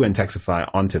sense that Uber and Taxify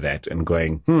are onto that and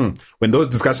going, when those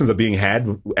discussions are being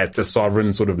had at a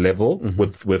sovereign sort of level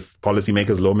with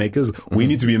policymakers, lawmakers, we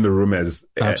need to be in the room as...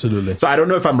 Absolutely. So I don't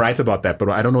know if I'm right about that, but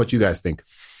I don't know what you guys think.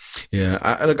 Yeah,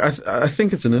 I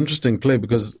think it's an interesting play,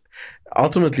 because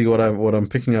ultimately what I'm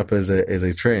picking up as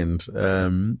a trend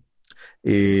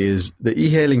is the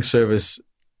e-hailing service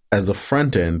as the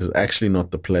front end is actually not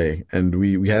the play. And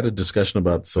we had a discussion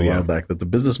about this a while back, that the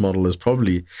business model is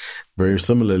probably very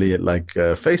similarly like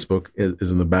Facebook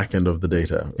is in the back end of the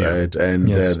data, right? And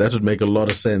that would make a lot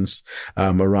of sense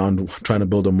around trying to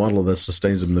build a model that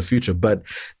sustains them in the future. But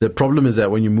the problem is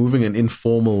that when you're moving an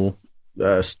informal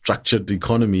structured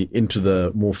economy into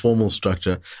the more formal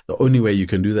structure, the only way you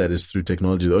can do that is through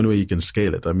technology. The only way you can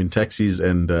scale it. I mean, taxis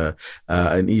and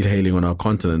e-hailing on our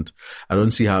continent, I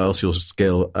don't see how else you'll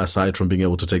scale aside from being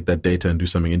able to take that data and do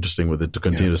something interesting with it to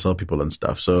continue to sell people and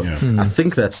stuff. So I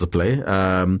think that's the play.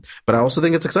 But I also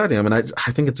think it's exciting. I mean,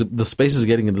 I think the space is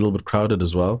getting a little bit crowded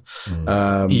as well.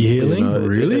 E-hailing?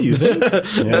 Really? You think?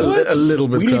 A little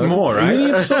bit. We need more, right? We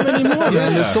need so many more,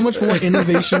 man. There's so much more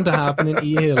innovation to happen in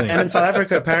e-hailing. And in South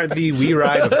Africa, apparently,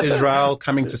 WeRide of Israel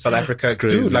coming to South Africa.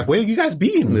 Dude, where have you guys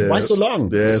been? Yes. Why so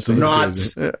long? Yeah, it's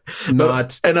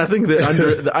not. And I think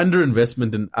the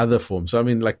underinvestment in other forms. So I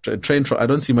mean, train. I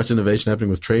don't see much innovation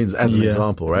happening with trains as an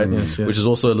example, right? Yes. Which is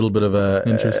also a little bit of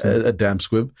a damn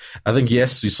squib. I think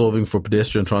yes, you're solving for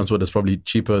pedestrian transport. It's probably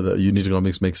cheaper. The unit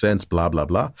economics make sense. Blah blah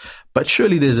blah. But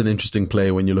surely there's an interesting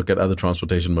play when you look at other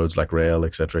transportation modes like rail,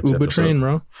 etc. Uber train,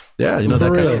 bro. Yeah, Uber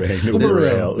that rail. kind of Uber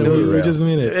rail. We just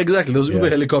mean it. Exactly. Those Uber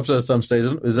helicopters at some stage.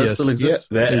 Is that still exist?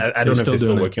 Yeah, I don't know if they're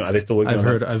still working. Are they still working?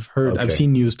 I've heard. Okay. I've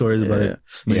seen news stories about it.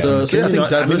 Yeah. So I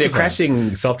think they're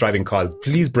crashing self-driving cars.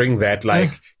 Please bring that.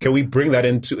 Can we bring that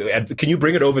into? Can you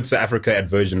bring it over to Africa at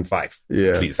version 5?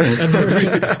 Yeah, please.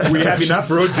 We have enough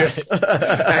road jets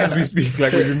as we speak. We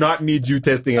do not need you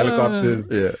testing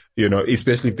helicopters.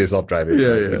 Especially if they're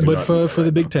self-driving. But for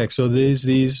the big tech, so there's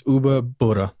these Uber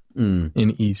Boda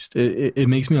in East. It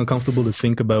makes me uncomfortable to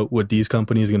think about what these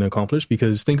companies are going to accomplish,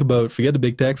 because forget the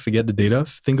big tech, forget the data,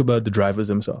 think about the drivers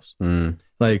themselves.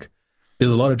 There's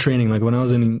a lot of training. When I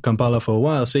was in Kampala for a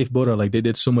while, Safe Boda, they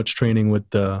did so much training with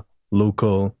the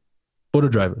local Boda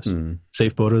drivers.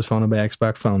 Safe Boda is founded by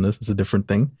XPAC founders. It's a different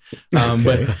thing.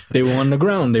 But they were on the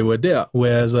ground. They were there.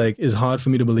 Whereas it's hard for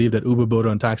me to believe that Uber, Boda,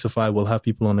 and Taxify will have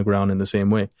people on the ground in the same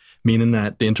way, meaning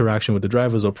that the interaction with the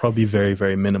drivers will probably be very,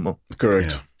 very minimal.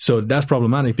 Correct. Yeah. So that's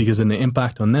problematic, because then the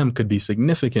impact on them could be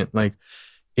significant.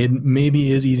 It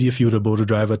maybe is easier for you, the Boda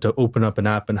driver, to open up an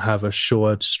app and have a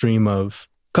short stream of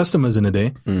customers in a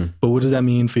day. But what does that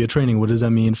mean for your training? What does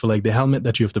that mean for the helmet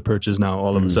that you have to purchase now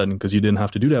all of a sudden, because you didn't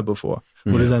have to do that before?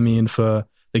 What does that mean for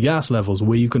the gas levels,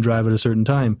 where you can drive at a certain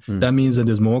time. That means that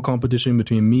there's more competition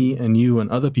between me and you and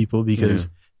other people because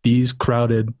these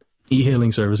crowded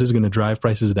e-hailing services are going to drive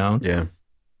prices down. Yeah.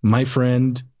 My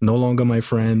friend, no longer my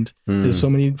friend. There's so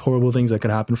many horrible things that could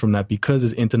happen from that because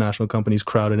it's international companies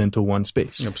crowded into one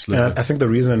space. Absolutely. I think the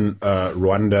reason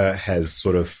Rwanda has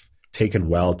sort of taken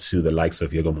well to the likes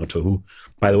of Yego Moto, who,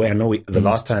 by the way, I know the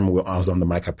last time I was on the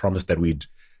mic, I promised that we'd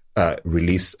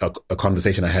release a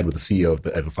conversation I had with the CEO of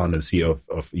the founder and CEO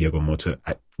of Yego Moto.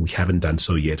 We haven't done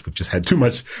so yet. We've just had too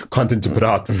much content to put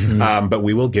out, but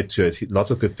we will get to it. Lots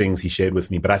of good things he shared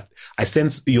with me. But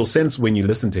you'll sense when you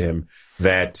listen to him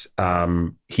that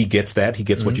he gets that. He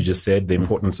gets what you just said, the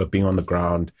importance of being on the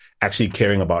ground, actually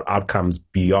caring about outcomes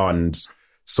beyond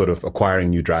sort of acquiring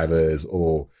new drivers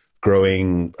or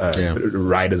growing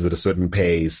riders at a certain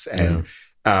pace.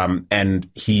 And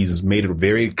he's made it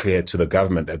very clear to the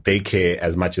government that they care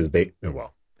as much as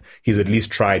he's at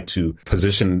least tried to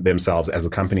position themselves as a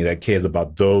company that cares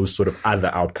about those sort of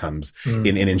other outcomes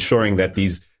in ensuring that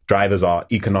these drivers are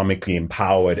economically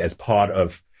empowered as part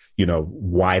of,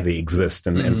 why they exist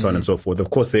and so on and so forth. Of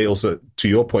course, they also, to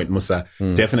your point, Musa,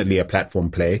 definitely a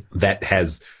platform play that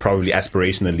has probably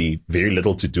aspirationally very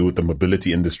little to do with the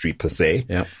mobility industry per se.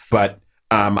 Yeah. But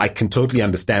I can totally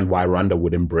understand why Rwanda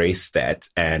would embrace that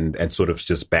and sort of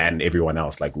just ban everyone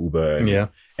else like Uber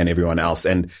and everyone else.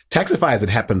 And Taxify, as it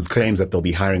happens, claims that they'll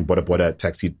be hiring boda boda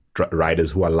taxi riders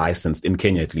who are licensed, in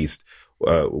Kenya at least,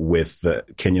 with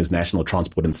Kenya's National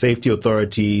Transport and Safety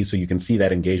Authority. So you can see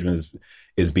that engagement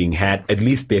is being had. At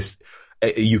least this,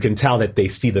 you can tell that they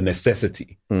see the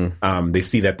necessity. They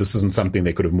see that this isn't something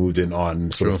they could have moved in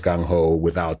on sort of gung-ho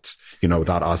without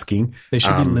asking. They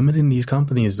should be limiting these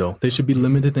companies, though. They should be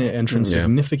limiting their entrance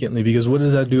significantly, because what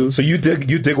does that do? So you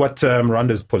dig what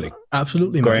Rwanda's pulling?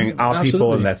 Absolutely. Going out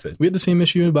people and that's it. We had the same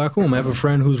issue back home. I have a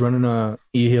friend who's running a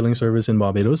e-hailing service in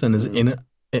Barbados and is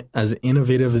as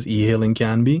innovative as e-hailing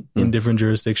can be in different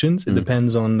jurisdictions. It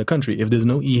depends on the country. If there's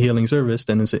no e-hailing service,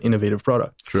 then it's an innovative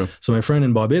product. True. So my friend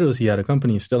in Barbados, he had a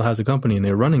company, still has a company, and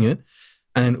they're running it.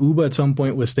 And Uber at some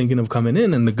point was thinking of coming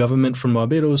in, and the government from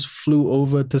Barbados flew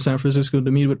over to San Francisco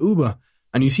to meet with Uber.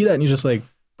 And you see that and you're just like,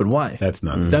 but why? That's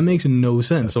nuts. That makes no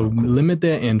sense. So limit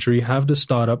their entry, have the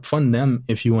startup, fund them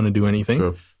if you want to do anything.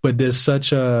 Sure. But there's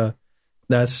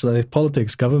that's like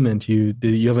politics, government. You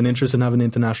have an interest in having an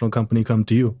international company come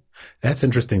to you. That's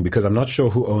interesting, because I'm not sure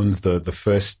who owns the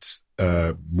first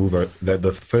mover,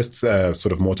 the first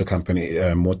sort of motor company,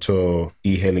 motor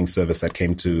e-hailing service that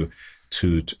came to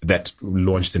that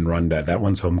launched in Rwanda. That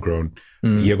one's homegrown.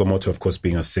 Yego Moto, of course,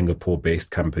 being a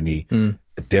Singapore-based company,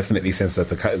 definitely sense that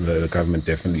the government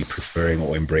definitely preferring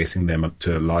or embracing them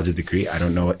to a larger degree. I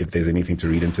don't know if there's anything to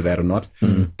read into that or not.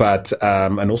 But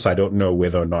and also I don't know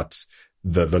whether or not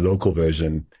the local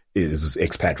version is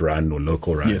expat run or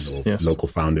local run or local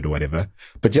founded or whatever.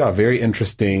 But yeah, very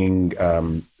interesting.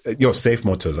 Safe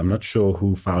Motors. I'm not sure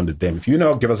who founded them. If you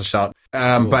know, give us a shout.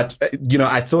 But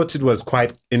I thought it was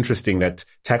quite interesting that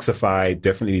Taxify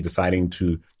definitely deciding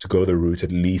to go the route,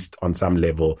 at least on some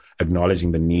level,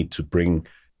 acknowledging the need to bring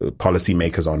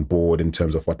policymakers on board in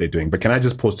terms of what they're doing. But can I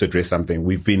just pause to address something?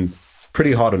 We've been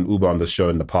pretty hard on Uber on the show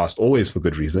in the past, always for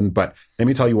good reason. But let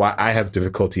me tell you why I have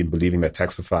difficulty in believing that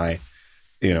Taxify,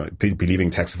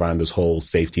 believing Taxify and this whole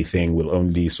safety thing will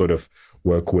only sort of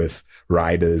work with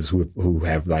riders who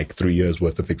have like 3 years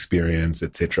worth of experience,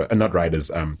 etc. And not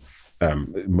riders,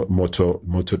 motor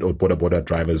or boda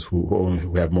drivers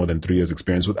who have more than 3 years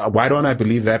experience. Why don't I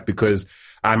believe that? Because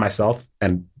I myself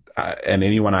and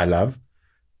anyone I love,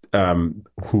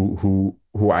 who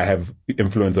I have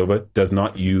influence over, does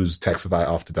not use Taxify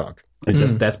after dark. It's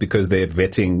just that's because their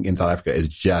vetting in South Africa is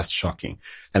just shocking.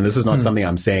 And this is not something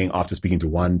I'm saying after speaking to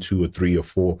 1, 2, or 3 or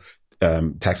 4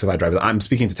 Taxify drivers. I'm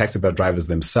speaking to Taxify drivers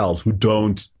themselves who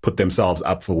don't put themselves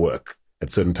up for work at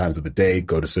certain times of the day,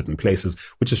 go to certain places,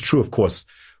 which is true, of course.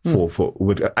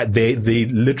 They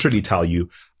literally tell you,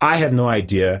 I have no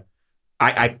idea.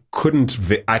 I couldn't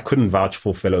vouch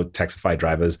for fellow Taxify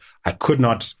drivers. I could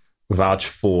not vouch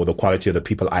for the quality of the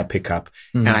people I pick up.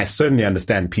 And I certainly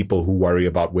understand people who worry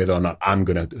about whether or not I'm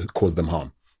going to cause them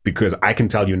harm, because I can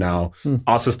tell you now,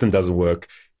 our system doesn't work.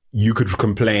 You could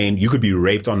complain. You could be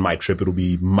raped on my trip. It'll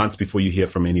be months before you hear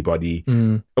from anybody.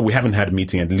 We haven't had a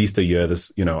meeting at least a year.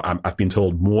 I've been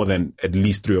told more than at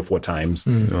least 3 or 4 times.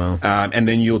 Wow. And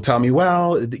then you'll tell me,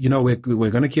 well, we're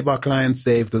going to keep our clients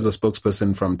safe. There's a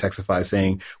spokesperson from Taxify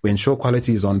saying we ensure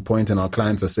quality is on point and our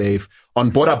clients are safe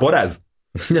on bodas.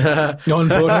 On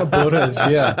borders,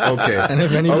 yeah. Okay. And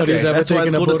if anybody's ever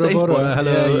taken a border,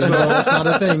 hello, so it's not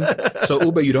a thing. So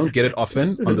Uber, you don't get it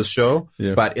often on the show,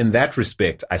 but in that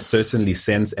respect, I certainly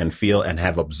sense and feel and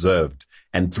have observed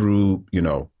and through,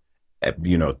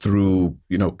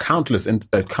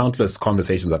 countless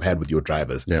conversations I've had with your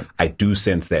drivers, I do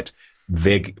sense that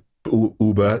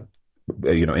Uber,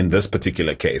 in this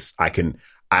particular case,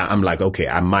 I'm like, okay,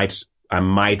 I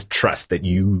might trust that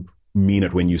you mean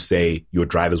it when you say your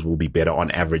drivers will be better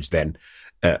on average than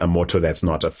a motor that's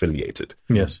not affiliated.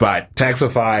 Yes. But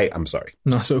Taxify, I'm sorry.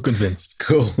 Not so convinced.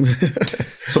 Cool.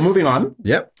 So moving on.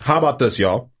 Yep. How about this,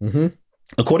 y'all? Mm-hmm.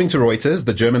 According to Reuters,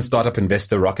 the German startup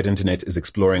investor Rocket Internet is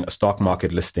exploring a stock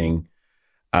market listing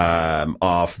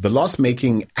of the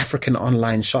loss-making African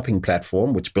online shopping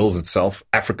platform, which bills itself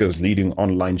Africa's leading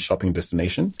online shopping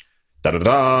destination.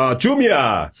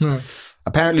 Jumia!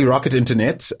 Apparently, Rocket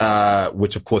Internet,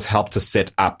 which of course helped to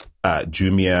set up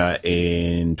Jumia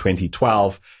in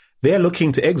 2012, they're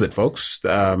looking to exit, folks.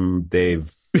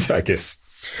 They've, I guess,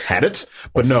 had it,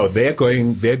 but no, they're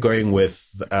going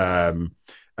with.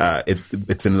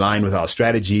 It's in line with our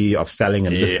strategy of selling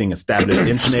and listing established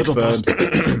internet firms.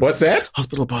 What's that?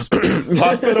 Hospital bus.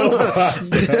 Hospital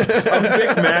bus. I'm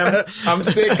sick, ma'am. I'm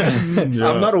sick. Yeah.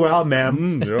 I'm not well,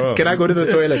 ma'am. Yeah. Can I go to the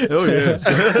toilet? Oh, yes.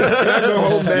 Can I go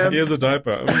home, ma'am? Here's a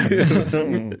diaper.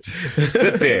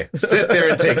 Sit there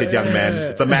and take it, young man.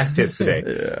 It's a math test today.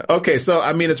 Yeah. Okay, so,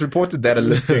 it's reported that a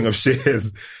listing of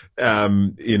shares,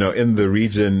 in the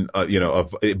region,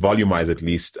 of volume-wise at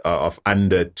least, of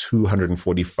under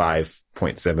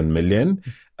 245.7 million.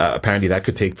 Apparently that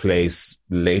could take place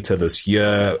later this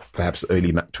year, perhaps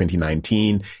early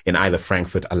 2019, in either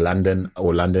Frankfurt or London.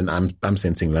 I'm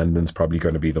sensing London's probably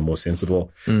going to be the more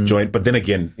sensible joint. But then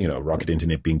again, Rocket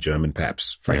Internet being German,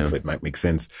 perhaps Frankfurt might make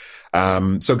sense.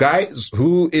 So guys,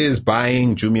 who is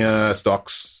buying Jumia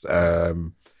stocks?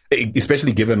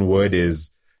 Especially given word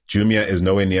is Jumia is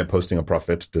nowhere near posting a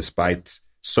profit, despite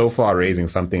so far raising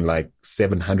something like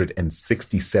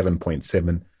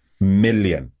 767.7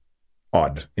 million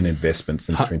odd in investment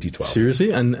since 2012.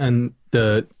 Seriously? And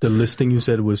the listing you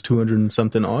said was 200 and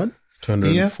something odd?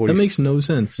 240. That makes no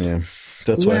sense. Yeah.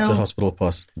 That's why it's a hospital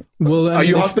pass. Well, are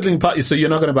you hospitaling? So you're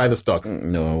not going to buy the stock?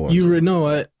 No, I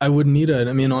won't. I wouldn't need it.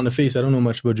 On the face, I don't know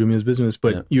much about Jumia's business,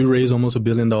 but you raise almost $1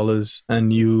 billion,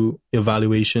 and your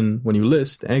valuation when you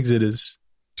list exit is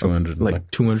 200,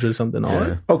 like 200 something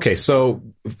odd. Okay, so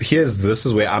this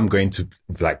is where I'm going to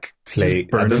play.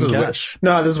 This is where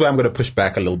I'm going to push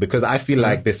back a little, because I feel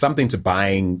like there's something to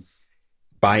buying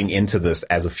into this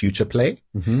as a future play.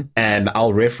 Mm-hmm. And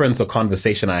I'll reference a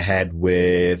conversation I had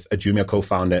with a Jumia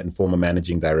co-founder and former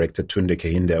managing director, Tunde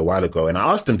Kehinde, a while ago. And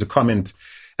I asked him to comment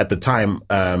at the time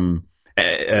on,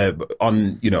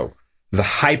 the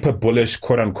hyper bullish,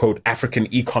 quote unquote, African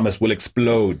e-commerce will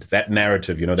explode. That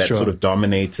narrative, that sort of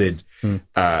dominated, the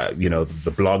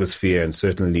blogosphere and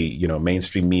certainly,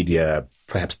 mainstream media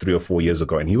perhaps 3 or 4 years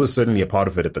ago. And he was certainly a part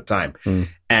of it at the time.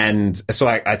 And so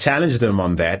I challenged him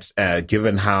on that,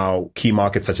 given how key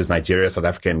markets such as Nigeria, South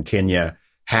Africa, and Kenya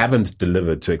haven't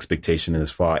delivered to expectation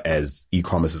as far as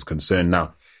e-commerce is concerned.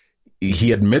 Now,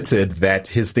 he admitted that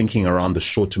his thinking around the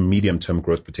short to medium term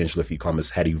growth potential of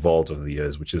e-commerce had evolved over the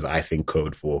years, which is, I think,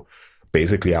 code for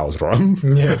basically I was wrong.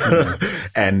 Yeah.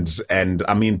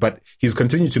 But he's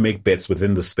continued to make bets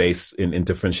within the space in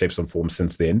different shapes and forms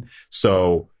since then.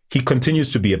 So he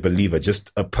continues to be a believer,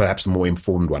 just a perhaps more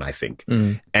informed one, I think.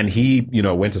 And he,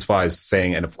 went as far as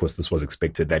saying, and of course this was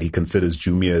expected, that he considers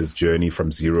Jumia's journey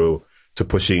from zero to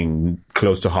pushing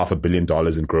close to $500 million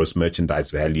in gross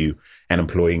merchandise value and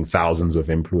employing thousands of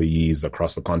employees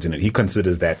across the continent. He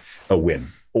considers that a win.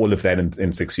 All of that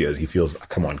in 6 years. He feels,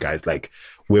 come on, guys,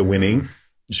 we're winning.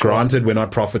 Sure. Granted, we're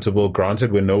not profitable.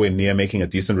 Granted, we're nowhere near making a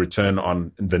decent return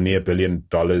on the near $1 billion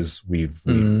we've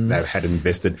had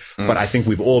invested. But I think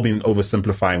we've all been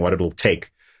oversimplifying what it'll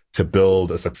take to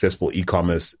build a successful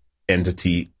e-commerce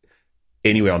entity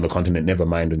anywhere on the continent, never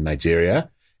mind in Nigeria.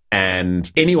 And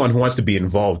anyone who wants to be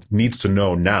involved needs to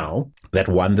know now that,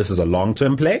 one, this is a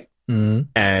long-term play,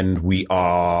 and we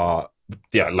are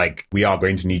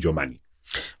going to need your money.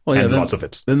 Well, yeah, lots of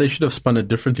it. Then they should have spun it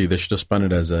differently. They should have spun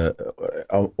it as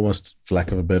almost, for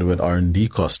lack of a better word, R&D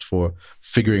cost for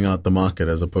figuring out the market,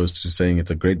 as opposed to saying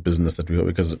it's a great business that we hope.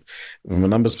 Because from a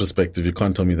numbers perspective, you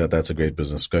can't tell me that that's a great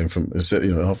business. Going from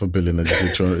 $500 million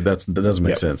that doesn't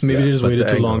make sense. Maybe they just waited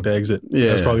too long to exit. Yeah,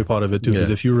 that's probably part of it too. Because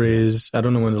if you raise, I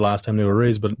don't know when the last time they were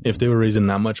raised, but if they were raising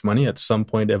that much money, at some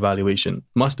point their valuation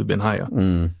must have been higher.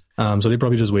 So they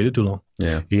probably just waited too long.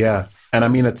 Yeah.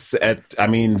 And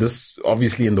this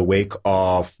obviously in the wake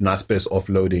of Naspers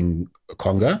offloading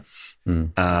Konga.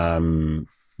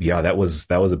 That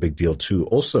was a big deal too.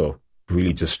 Also,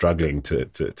 really just struggling to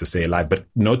stay alive, but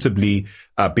notably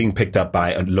being picked up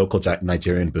by a local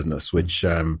Nigerian business, which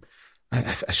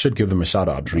I should give them a shout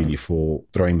out, really, for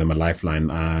throwing them a lifeline.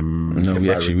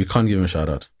 We can't give them a shout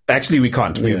out. Actually, we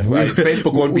can't.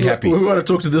 Facebook won't be happy. We want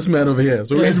to talk to this man over here,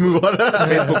 so we need to move on.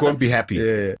 Facebook won't be happy.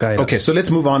 Yeah. Okay, so let's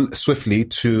move on swiftly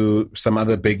to some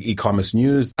other big e-commerce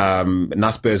news.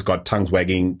 Naspers got tongues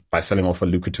wagging by selling off a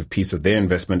lucrative piece of their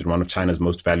investment in one of China's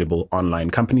most valuable online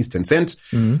companies, Tencent.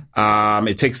 Mm-hmm.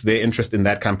 It takes their interest in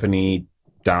that company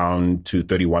down to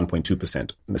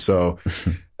 31.2%. So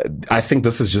I think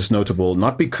this is just notable,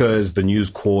 not because the news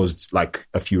caused like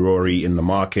a furore in the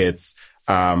markets,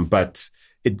 but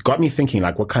it got me thinking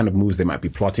like what kind of moves they might be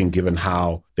plotting given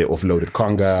how they offloaded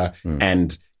Konga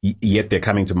and yet they're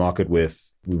coming to market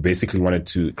with, we basically wanted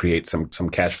to create some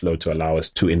cash flow to allow us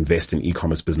to invest in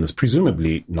e-commerce business,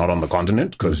 presumably not on the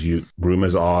continent, because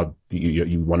rumors are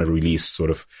you want to release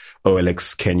sort of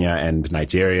OLX Kenya and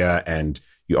Nigeria, and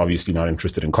you're obviously not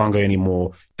interested in Konga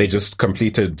anymore. They just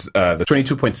completed the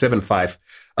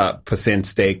 22.75%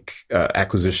 stake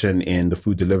acquisition in the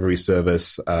food delivery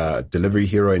service Delivery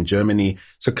Hero in Germany.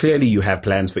 So clearly you have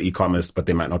plans for e-commerce, but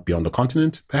they might not be on the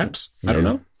continent, perhaps. I don't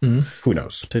know. Mm-hmm. Who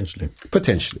knows? Potentially.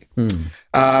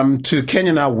 To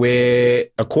Kenya now, where,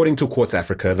 according to Quartz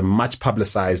Africa, the much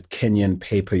publicized Kenyan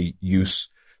pay-per-use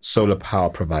solar power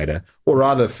provider, or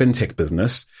rather fintech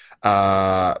business,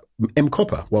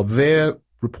 M-Kopa, well, they're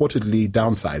reportedly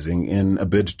downsizing in a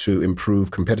bid to improve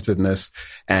competitiveness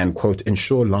and, quote,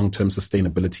 ensure long-term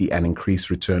sustainability and increase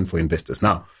return for investors.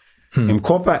 Now,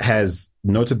 M-Kopa has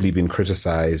notably been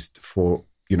criticized for,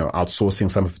 outsourcing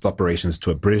some of its operations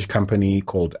to a British company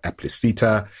called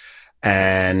Applicita.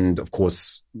 And of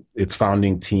course, its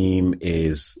founding team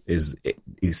is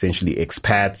essentially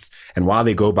expats. And while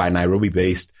they go by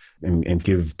Nairobi-based and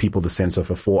give people the sense of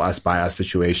a for us, by us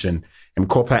situation,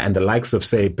 M-Kopa and the likes of,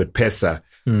 say, Bitpesa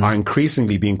are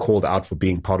increasingly being called out for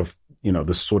being part of,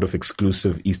 this sort of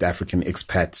exclusive East African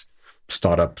expat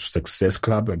startup success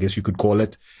club, I guess you could call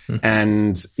it.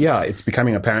 And yeah, it's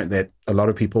becoming apparent that a lot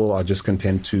of people are just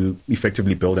content to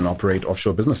effectively build and operate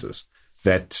offshore businesses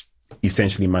that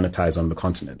essentially monetize on the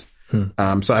continent. So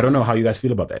I don't know how you guys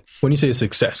feel about that. When you say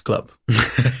success club,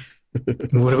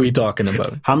 what are we talking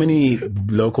about? How many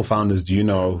local founders do you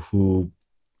know who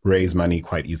raise money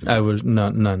quite easily?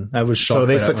 None. I was shocked. So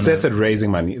they succeeded raising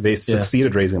money. They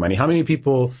succeeded raising money. How many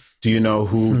people do you know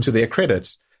who, to their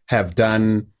credit, have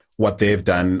done what they've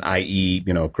done, i.e.,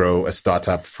 grow a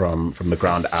startup from the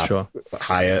ground up,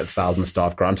 hire 1,000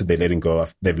 staff? Granted,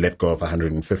 they've let go of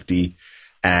 150.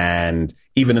 And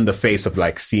even in the face of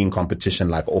like seeing competition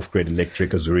like Off Grid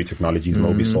Electric, Azuri Technologies,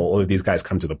 Mobisol, all of these guys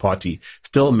come to the party,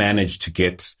 still manage to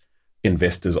get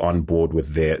investors on board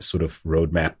with their sort of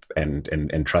roadmap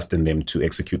and trust in them to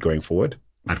execute going forward.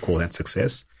 I'd call that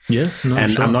success. Yeah.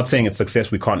 I'm not saying it's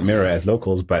success we can't mirror as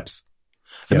locals, but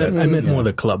I meant more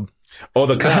the club. Oh,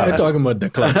 the club. I'm talking about the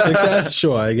club. Success,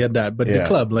 sure, I get that. But the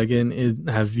club,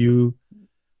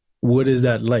 what is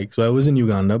that like? So I was in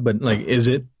Uganda, but like, is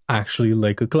it actually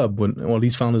like a club when all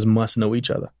these founders must know each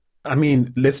other? I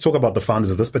mean, let's talk about the founders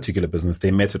of this particular business.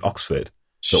 They met at Oxford.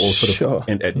 They're all sort of,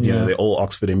 they're all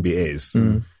Oxford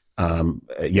MBAs.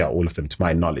 All of them, to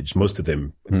my knowledge. Most of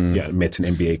them, met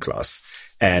an MBA class.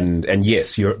 And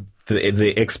yes, you're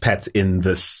the expats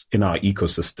in our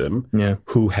ecosystem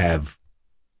who have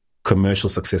commercial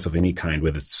success of any kind,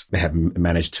 whether they have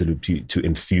managed to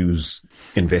infuse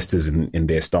investors in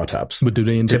their startups. But do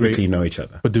they typically know each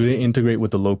other? But do they integrate with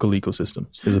the local ecosystem?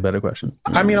 Is a better question.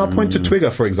 I mean, I'll point to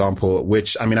Twigger, for example,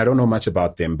 which, I mean, I don't know much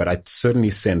about them, but I certainly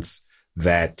sense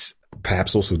that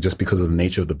perhaps also just because of the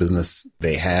nature of the business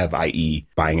they have, i.e.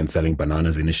 buying and selling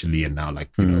bananas initially and now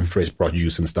fresh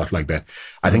produce and stuff like that.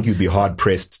 I think you'd be hard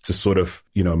pressed to sort of,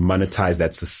 monetize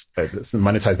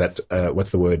that,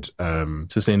 what's the word?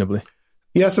 Sustainably.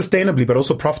 Yeah, sustainably, but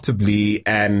also profitably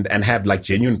and have like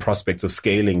genuine prospects of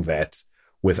scaling that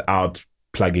without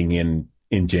plugging in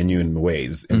genuine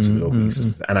ways into the local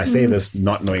ecosystem. And I say this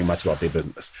not knowing much about their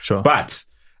business. Sure. But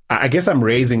I guess I'm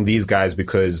raising these guys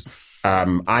because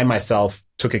I myself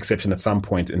took exception at some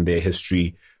point in their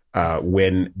history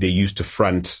when they used to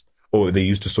front or they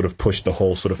used to sort of push the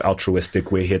whole sort of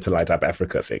altruistic "we're here to light up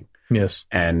Africa" thing. Yes.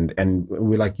 And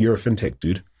we're like, you're a fintech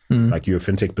dude. Like you're a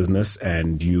fintech business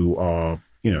and you are,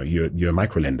 you're a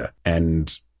microlender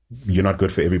and you're not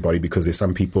good for everybody because there's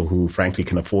some people who frankly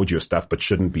can afford your stuff but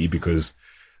shouldn't be because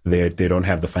they don't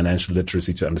have the financial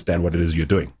literacy to understand what it is you're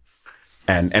doing.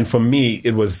 And for me,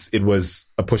 it was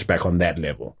a pushback on that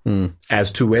level.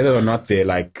 As to whether or not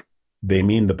they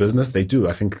mean the business, they do.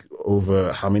 I think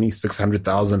over how many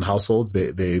 600,000 households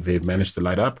they've managed to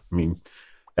light up. I mean,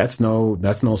 That's no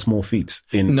small feat.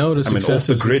 The success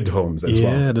off the grid homes as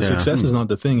well. Yeah, the success is not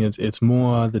the thing. It's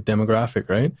more the demographic,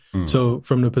 right? So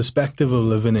from the perspective of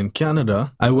living in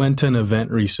Canada, I went to an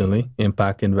event recently,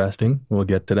 Impact Investing. We'll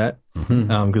get to that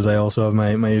because I also have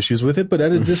my issues with it. But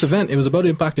at this event, it was about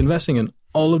impact investing, and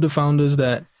all of the founders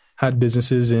that had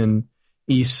businesses in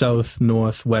East, South,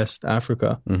 North, West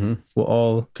Africa were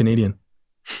all Canadian.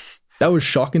 That was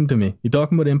shocking to me. You're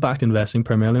talking about impact investing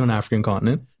primarily on the African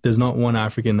continent. There's not one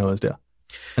African that was there.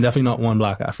 And definitely not one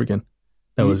Black African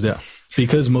that was there.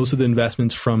 Because most of the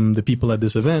investments from the people at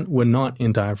this event were not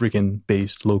into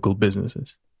African-based local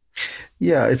businesses.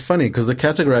 Yeah, it's funny because the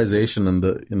categorization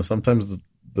and sometimes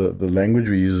the language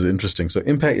we use is interesting. So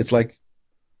impact, it's like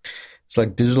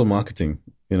digital marketing.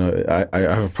 I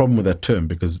have a problem with that term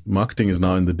because marketing is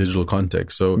now in the digital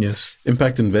context. So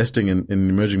impact investing in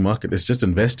emerging market is just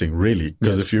investing really,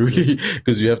 because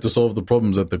because you have to solve the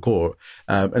problems at the core.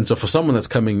 And so for someone that's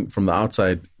coming from the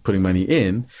outside, putting money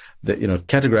in, that,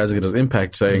 categorizing it as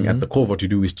impact, saying at the core of what you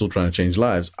do, we're still trying to change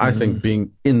lives. I think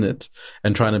being in it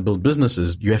and trying to build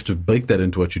businesses, you have to bake that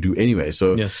into what you do anyway.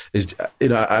 So,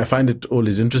 I find it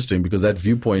always interesting because that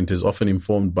viewpoint is often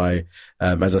informed by,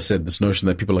 as I said, this notion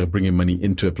that people are bringing money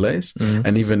into a place,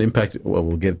 and even impact. Well,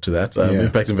 we'll get to that.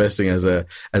 Impact investing as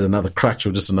another crutch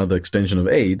or just another extension of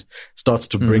aid starts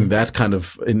to bring that kind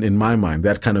of, in my mind,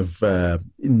 that kind of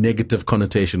negative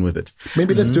connotation with it.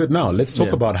 Maybe let's do it now. Let's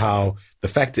talk about how the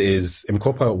fact is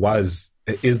M-KOPA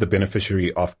is the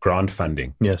beneficiary of grant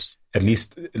funding. Yes. At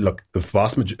least, look, I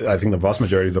think the vast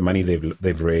majority of the money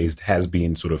they've raised has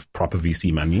been sort of proper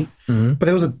VC money. But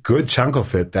there was a good chunk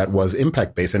of it that was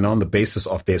impact based and on the basis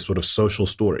of their sort of social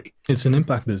story. It's an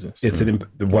impact business.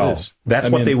 That's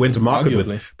what they went to market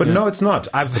with. But no, it's not.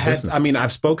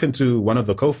 I've spoken to one of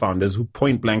the co-founders who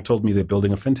point blank told me they're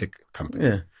building a fintech company.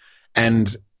 Yeah.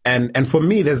 And for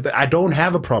me, I don't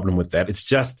have a problem with that. It's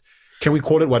just, can we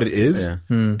call it what it is?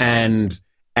 Yeah.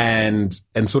 And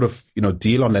sort of,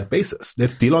 deal on that basis.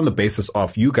 Let's deal on the basis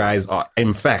of you guys are,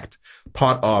 in fact,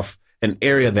 part of an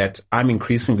area that I'm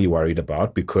increasingly worried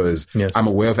about because I'm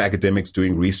aware of academics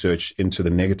doing research into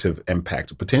the negative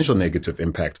impact, potential negative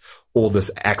impact, all this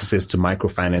access to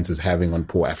microfinance is having on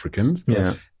poor Africans.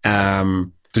 Yeah.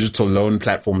 Digital loan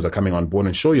platforms are coming on board,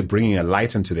 and sure, you're bringing a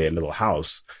light into their little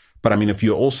house. But I mean, if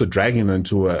you're also dragging them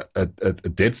into a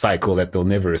debt cycle that they'll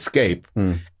never escape,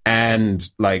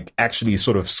 and like actually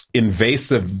sort of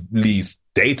invasively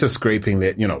data scraping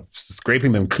that,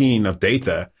 scraping them clean of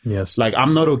data. Yes. Like,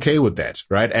 I'm not okay with that.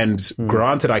 Right. And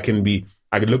granted, I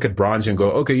could look at Branch and go,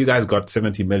 okay, you guys got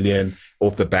 70 million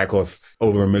off the back of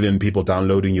over 1 million people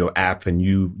downloading your app and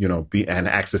and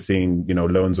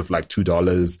accessing, loans of like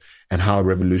 $2, and how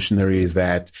revolutionary is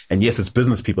that? And yes, it's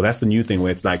business people. That's the new thing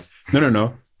where it's like,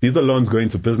 no. These are loans going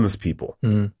to business people.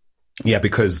 Yeah,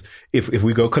 because if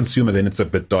we go consumer, then it's a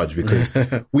bit dodgy because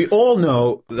we all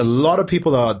know a lot of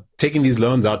people are taking these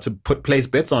loans out to place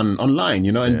bets online,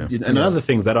 and other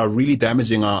things that are really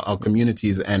damaging our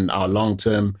communities and our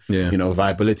long-term,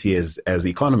 viability as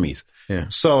economies. Yeah.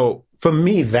 So for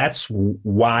me, that's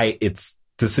why it's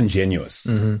disingenuous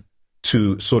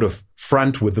to sort of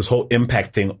front with this whole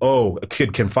impact thing. Oh, a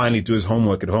kid can finally do his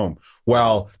homework at home.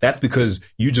 Well, that's because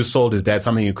you just sold his dad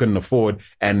something you couldn't afford,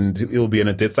 and it'll be in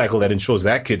a debt cycle that ensures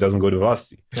that kid doesn't go to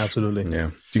varsity. Absolutely. Yeah.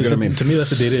 Do you get what I mean? To me,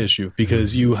 that's a data issue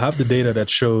because you have the data that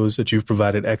shows that you've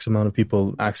provided X amount of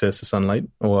people access to sunlight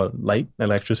or light,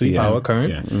 electricity, power,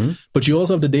 current. Yeah. But you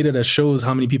also have the data that shows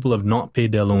how many people have not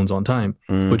paid their loans on time.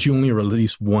 But you only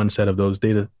release one set of those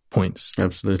data points.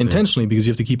 Absolutely. Intentionally, because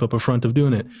you have to keep up a front of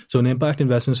doing it. So in impact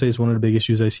investment space, one of the big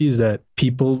issues I see is that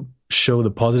people show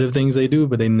the positive things they do,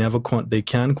 but they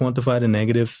can quantify the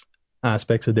negative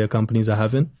aspects that their companies are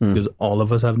having, because all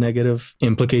of us have negative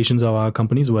implications of our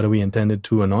companies, whether we intended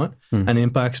to or not. And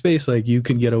impact space, like, you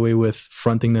can get away with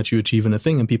fronting that you're achieving a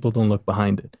thing and people don't look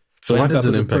behind it. So what is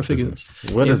an impact business?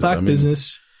 What is impact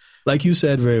business? Like you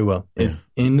said very well,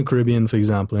 in the Caribbean, for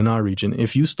example, in our region,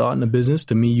 if you start in a business,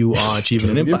 to me, you are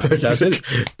achieving an impact. That's it.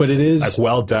 But it is like,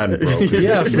 well done, bro.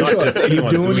 Yeah, for sure. Just you're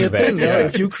doing your thing. Yeah.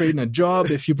 If you're creating a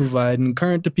job, if you're providing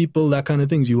current to people, that kind of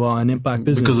things, you are an impact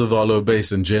business. Because of our low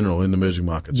base in general in emerging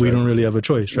markets. We don't really have a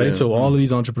choice, right? Yeah. So all of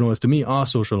these entrepreneurs, to me, are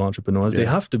social entrepreneurs. They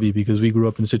have to be, because we grew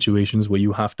up in situations where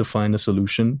you have to find a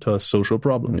solution to a social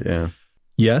problem. Yeah.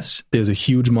 Yes, there's a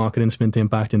huge market in spin to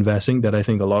impact investing that I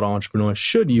think a lot of entrepreneurs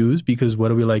should use, because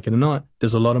whether we like it or not,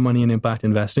 there's a lot of money in impact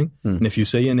investing. And if you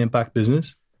say you're an impact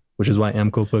business, which is why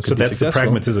M-KOPA could be successful. So that's the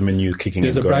pragmatism in you kicking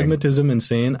There's a pragmatism in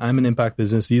saying, I'm an impact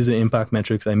business. These are impact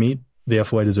metrics I meet.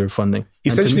 Therefore, I deserve funding.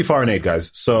 Essentially foreign aid,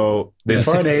 guys. So there's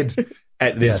foreign aid.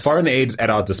 Foreign aid at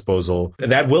our disposal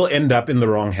that will end up in the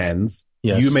wrong hands.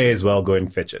 you may as well go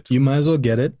and fetch it. You might as well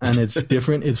get it. And it's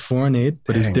different. It's foreign aid,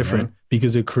 but it's different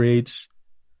because it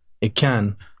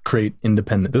can create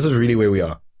independence. This is really where we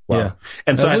are. Wow. Yeah.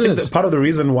 And so I think that part of the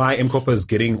reason why M-KOPA is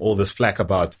getting all this flack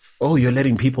about, you're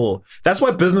letting people, that's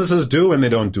what businesses do when they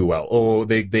don't do well, or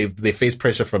they face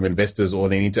pressure from investors, or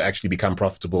they need to actually become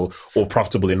profitable or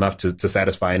profitable enough to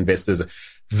satisfy investors.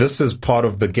 This is part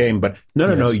of the game. But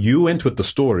no, you went with the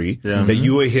story that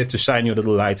you were here to shine your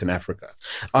little light in Africa.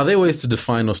 Are there ways to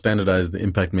define or standardize the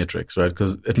impact metrics, right?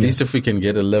 Because at least if we can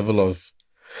get a level of,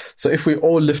 so if we're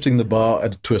all lifting the bar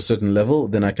to a certain level,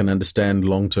 then I can understand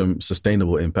long-term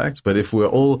sustainable impact. But if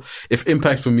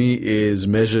impact for me is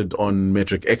measured on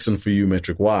metric X and for you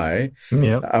metric Y,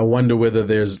 I wonder whether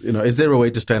there's, is there a way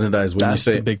to standardize when you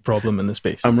say the big problem in the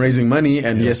space? I'm raising money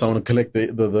and yes, I want to collect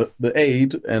the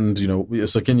aid, and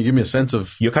so can you give me a sense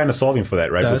of, you're kind of solving for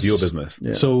that, right? With your business.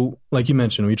 Yeah. So like you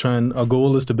mentioned, our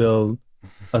goal is to build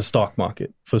a stock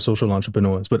market for social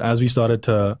entrepreneurs. But as we started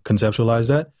to conceptualize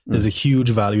that, there's a huge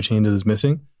value chain that is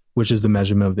missing, which is the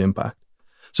measurement of the impact.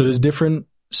 So there's different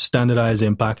standardized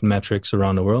impact metrics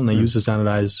around the world. And I use the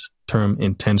standardized term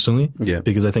intentionally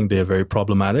because I think they are very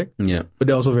problematic, but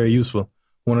they're also very useful.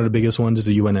 One of the biggest ones is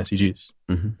the UN SDGs.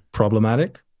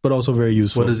 Problematic, but also very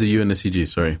useful. What is the UN SDG?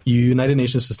 Sorry. United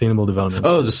Nations Sustainable Development.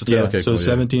 Oh, okay. So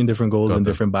 17 different goals in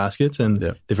different baskets, and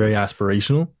they're very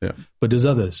aspirational. Yeah. But there's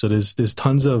others. So there's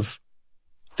tons of,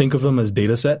 think of them as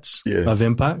data sets of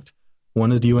impact.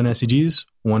 One is the UN SDGs.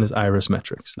 One is IRIS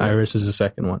metrics. IRIS is the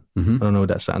second one. I don't know what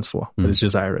that stands for, but it's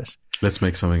just IRIS. Let's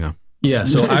make something up. Yeah,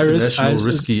 so International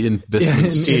risky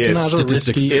investment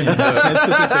statistics. Statistics,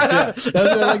 yeah. That's what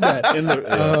I like that. In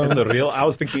the real, I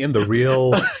was thinking in the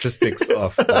real statistics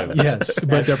of... Yes,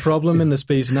 but the problem in the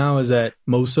space now is that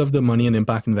most of the money in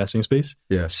impact investing space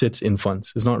sits in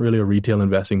funds. It's not really a retail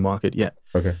investing market yet.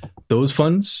 Okay. Those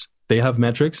funds, they have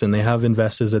metrics and they have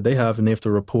investors that they have, and they have to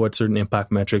report certain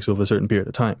impact metrics over a certain period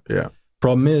of time. Yeah.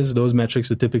 Problem is, those metrics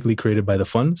are typically created by the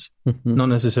funds, not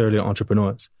necessarily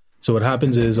entrepreneurs. So what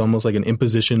happens is almost like an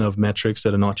imposition of metrics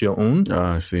that are not your own. Oh,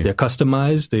 I see. They're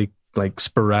customized, they like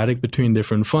sporadic between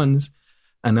different funds.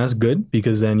 And that's good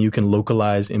because then you can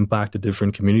localize impact to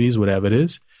different communities, whatever it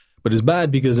is. But it's bad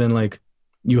because then like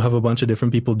you have a bunch of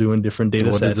different people doing different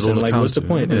data sets. And like, what's the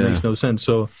point? It makes no sense.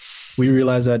 So we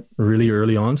realized that really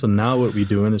early on. So now what we're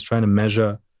doing is trying to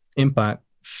measure impact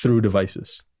through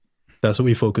devices. That's what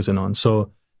we're focusing on.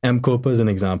 So M-KOPA is an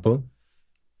example.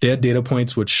 Their data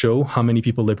points would show how many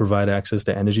people they provide access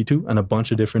to energy to, and a bunch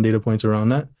of different data points around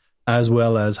that, as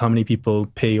well as how many people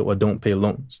pay or don't pay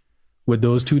loans. With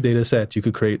those two data sets, you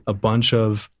could create a bunch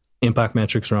of impact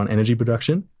metrics around energy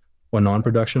production or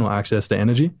non-production or access to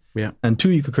energy. Yeah. And two,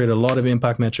 you could create a lot of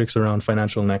impact metrics around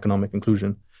financial and economic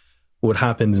inclusion. What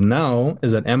happens now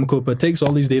is that M-KOPA takes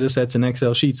all these data sets in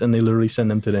Excel sheets and they literally send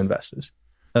them to the investors.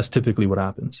 That's typically what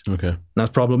happens. Okay. And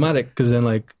that's problematic because then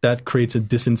like that creates a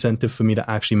disincentive for me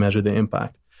to actually measure the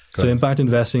impact. So impact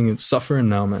investing is suffering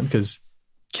now, man, because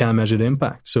can't measure the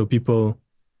impact. So people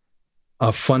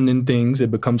are funding things.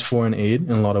 It becomes foreign aid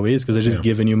in a lot of ways because they're just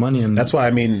giving you money. And that's why,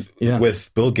 I mean,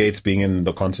 with Bill Gates being in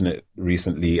the continent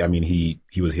recently, I mean, he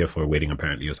was here for a wedding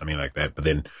apparently or something like that, but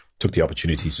then took the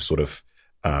opportunity to sort of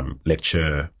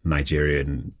lecture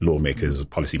Nigerian lawmakers,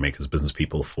 policymakers, business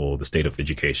people for the state of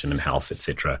education and health,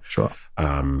 etc. Sure.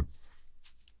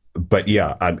 But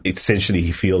essentially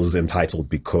he feels entitled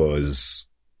because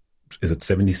is it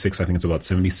 76? I think it's about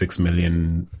 $76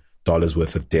 million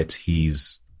worth of debt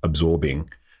he's absorbing.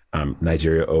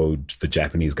 Nigeria owed the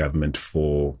Japanese government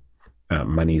for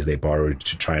monies they borrowed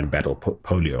to try and battle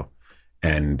polio,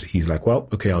 and he's like, well,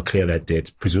 okay, I'll clear that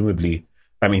debt, presumably.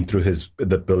 I mean, through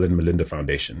the Bill and Melinda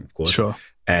Foundation, of course. Sure.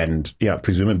 And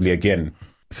presumably, again,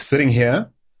 sitting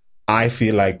here, I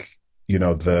feel like,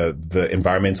 the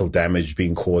environmental damage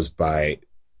being caused by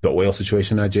the oil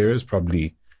situation in Nigeria is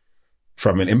probably,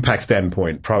 from an impact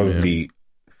standpoint,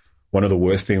 one of the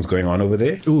worst things going on over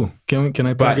there. Ooh, can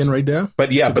I plug in right there? But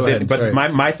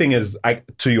my thing is,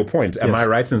 to your point, am I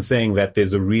right in saying that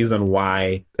there's a reason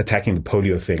why attacking the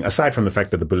polio thing, aside from the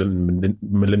fact that the Bill and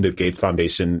Melinda Gates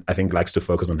Foundation, I think, likes to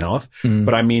focus on health,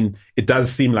 but I mean, it does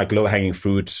seem like low-hanging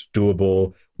fruit,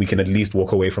 doable. We can at least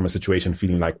walk away from a situation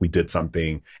feeling like we did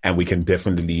something, and we can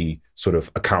definitely sort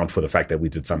of account for the fact that we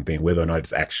did something, whether or not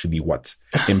it's actually what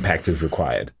impact is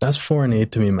required. That's foreign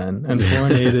aid to me, man. And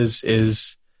foreign aid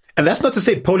is... And that's not to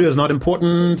say polio is not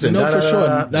important. And for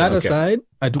sure. That aside,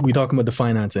 we talk about the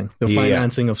financing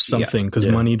of something, because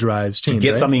money drives change. To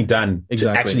get something done to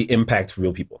actually impact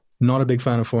real people. Not a big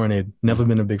fan of foreign aid. Never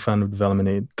been a big fan of development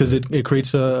aid because it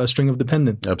creates a string of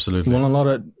dependence. Absolutely.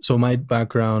 So my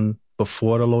background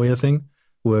before the lawyer thing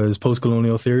was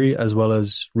post-colonial theory as well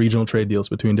as regional trade deals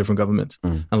between different governments.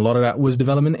 And a lot of that was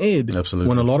development aid. Absolutely.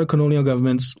 When a lot of colonial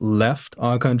governments left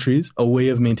our countries, a way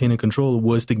of maintaining control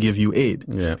was to give you aid.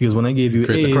 Yeah. Because when I gave you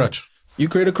create aid, the crutch. you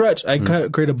create a crutch. I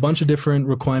create a bunch of different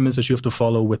requirements that you have to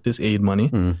follow with this aid money.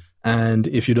 And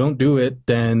if you don't do it,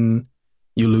 then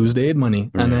you lose the aid money.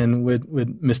 And then with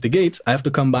Mr. Gates, I have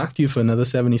to come back to you for another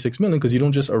 $76 million because you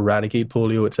don't just eradicate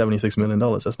polio at $76 million.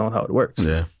 That's not how it works.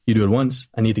 Yeah. You do it once.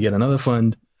 I need to get another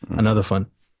fund, another fund.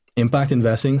 Impact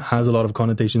investing has a lot of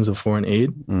connotations of foreign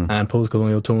aid and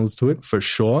post-colonial tones to it, for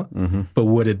sure. But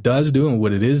what it does do and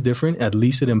what it is different, at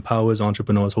least it empowers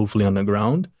entrepreneurs, hopefully on the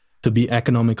ground, to be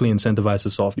economically incentivized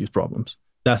to solve these problems.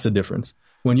 That's the difference.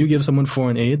 When you give someone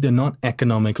foreign aid, they're not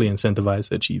economically incentivized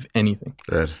to achieve anything.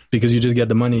 Right. Because you just get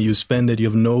the money, you spend it,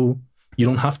 you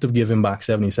don't have to give him back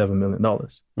 $77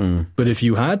 million. But if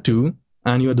you had to,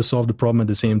 and you had to solve the problem at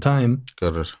the same time,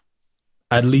 Got it.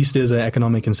 at least there's an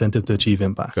economic incentive to achieve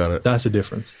impact. Got it. That's the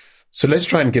difference. So let's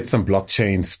try and get some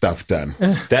blockchain stuff done.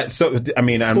 Blockchain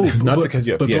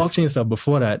stuff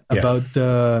before that, about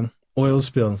the oil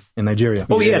spill in Nigeria.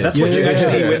 What you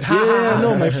actually went.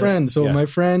 No, my friend. So my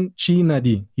friend Chi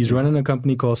Nadi, he's running a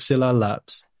company called Silla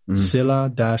Labs.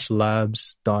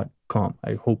 Silla-labs.com.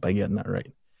 I hope I'm getting that right.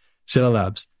 Silla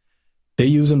Labs. They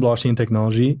use blockchain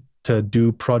technology to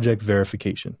do project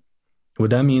verification.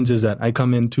 What that means is that I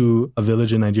come into a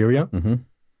village in Nigeria.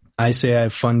 I say I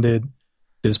funded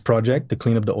this project to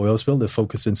clean up the oil spill. They're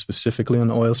focusing specifically on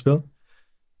the oil spill.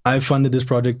 I funded this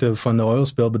project to fund the oil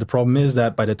spill, but the problem is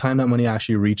that by the time that money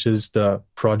actually reaches the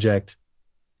project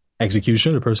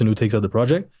execution, the person who takes out the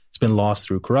project, it's been lost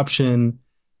through corruption.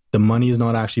 The money has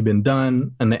not actually been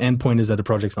done, and the end point is that the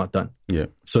project's not done. Yeah.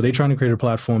 So they're trying to create a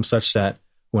platform such that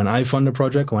when I fund a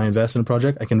project, when I invest in a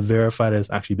project, I can verify that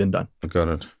it's actually been done. I got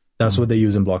it. That's what they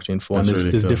use in blockchain for. That's and there's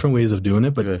really cool. different ways of doing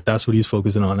it, but that's what he's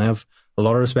focusing on. I have a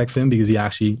lot of respect for him because he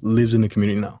actually lives in the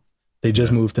community now. They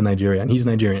just moved to Nigeria, and he's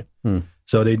Nigerian.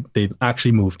 So they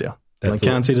actually moved there. I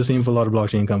can't say the same for a lot of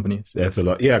blockchain companies. That's a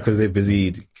lot. Yeah, because they're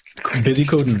busy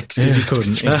coding. Busy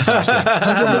coding.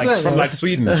 from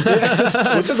Sweden.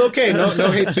 Which is okay. No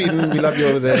hate, Sweden. We love you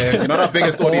over there. You're not our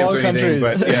biggest audience or anything,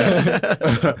 but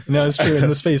yeah. No, it's true. In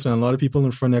the space, man, a lot of people in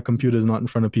front of their computers, not in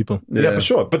front of people. Yeah, for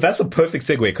sure. But that's a perfect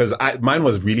segue because mine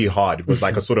was really hard. It was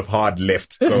like a sort of hard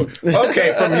left. Go,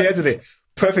 okay, from here to there.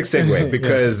 Perfect segue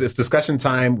because it's discussion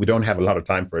time. We don't have a lot of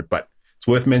time for it, but it's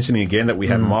worth mentioning again that we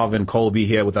have Marvin Colby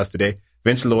here with us today,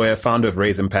 venture lawyer, founder of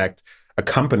Raise Impact, a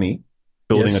company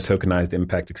building a tokenized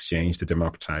impact exchange to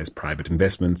democratize private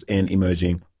investments in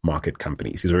emerging market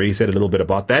companies. He's already said a little bit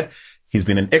about that. He's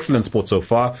been an excellent sport so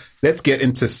far. Let's get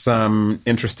into some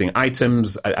interesting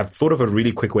items. I've thought of a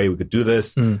really quick way we could do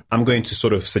this. I'm going to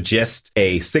sort of suggest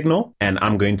a signal, and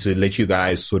I'm going to let you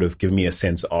guys sort of give me a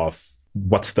sense of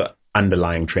what's the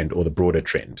underlying trend or the broader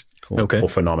trend or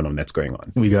phenomenon that's going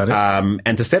on. We got it.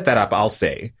 And to set that up, I'll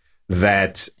say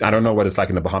that I don't know what it's like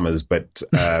in the Bahamas, but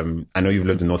I know you've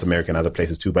lived in North America and other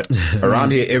places too, but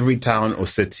around here, every town or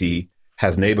city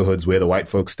has neighborhoods where the white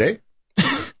folks stay.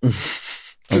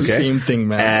 The same thing,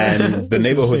 man. And the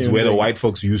neighborhoods where the white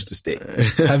folks used to stay.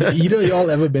 Have either of y'all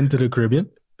ever been to the Caribbean?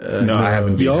 No, I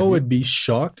haven't been. Y'all would be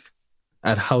shocked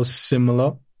at how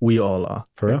similar we all are.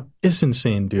 For real? It's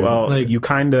insane, dude. Well, like, you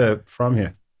kind of from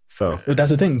here. So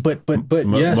that's the thing. But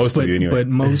yes, most of you anyway. But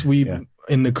most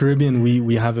in the Caribbean,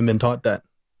 we haven't been taught that.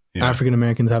 Yeah. African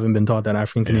Americans haven't been taught that.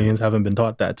 African Canadians haven't been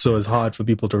taught that. So it's hard for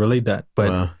people to relate that.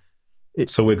 But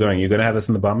so you're going to have us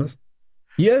in the Bahamas?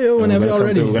 Yeah, whenever you're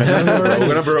ready. We're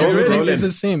going to Everything is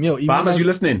the same. Bahamas, you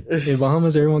listening? In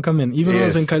Bahamas, everyone come in. Even when I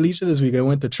was in Kailicha this week, I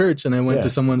went to church and I went to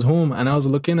someone's home and I was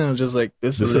looking and I was just like,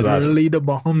 this is literally the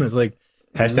Bahamas. Like,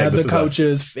 leather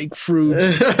couches, fake fruits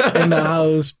in the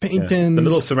house, paintings. The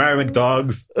little ceramic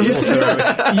dogs.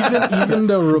 Even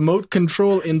the remote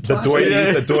control in plastic.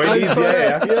 The doilies.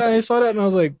 I saw that and I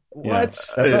was like, what?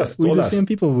 That's us. We're the same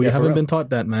people. We haven't been taught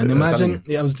that, man. Imagine,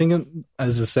 I was thinking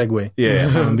as a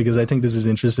segue. Because I think this is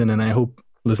interesting and I hope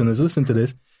listeners listen to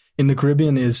this. In the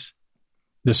Caribbean is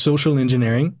the social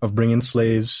engineering of bringing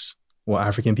slaves or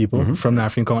African people from the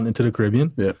African continent to the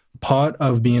Caribbean. Yeah. Part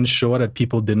of being sure that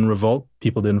people didn't revolt,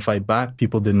 people didn't fight back,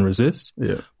 people didn't resist,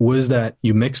 was that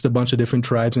you mixed a bunch of different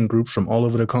tribes and groups from all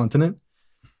over the continent,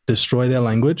 destroy their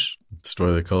language,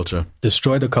 destroy the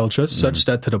culture, such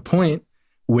that to the point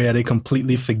where they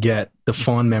completely forget the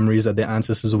fond memories that their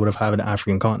ancestors would have had in the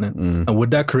African continent. And what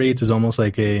that creates is almost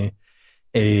like a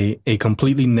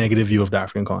completely negative view of the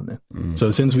African continent.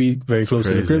 So since we very close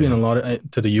to the Caribbean, a lot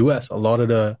of, to the US, a lot of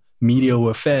the media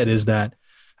we're fed is that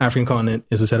African continent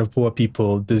is a set of poor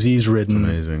people,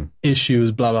 disease-ridden,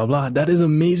 issues, blah, blah, blah. That is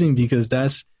amazing because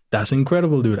that's That's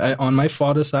incredible, dude. On my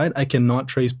father's side, I cannot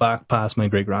trace back past my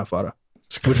great-grandfather,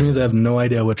 which means I have no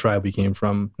idea what tribe we came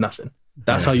from. Nothing.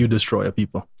 That's how you destroy a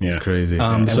people. Yeah. It's crazy.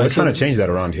 So we're trying to change that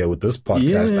around here with this podcast.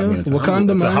 Yeah, I mean, it's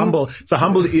a humble,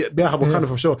 Wakanda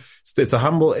for sure. It's a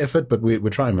humble effort, but we're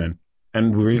trying, man.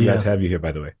 And we're really glad to have you here,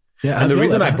 by the way. Yeah, and the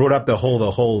reason I brought up the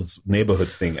whole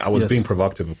neighborhoods thing, I was being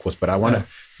provocative, of course, but I want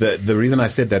to, the reason I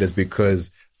said that is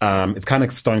because it's kind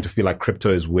of starting to feel like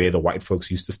crypto is where the white folks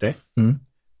used to stay.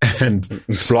 And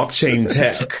blockchain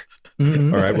tech,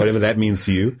 all right, whatever that means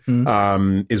to you,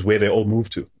 is where they all move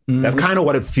to. That's kind of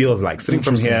what it feels like, sitting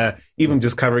from here, even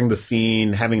just covering the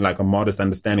scene, having like a modest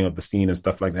understanding of the scene and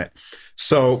stuff like that.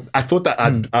 So I thought that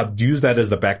I'd use that as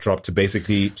the backdrop to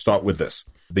basically start with this.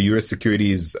 The U.S.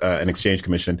 Securities and Exchange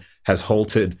Commission has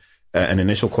halted an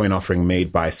initial coin offering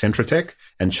made by Centratech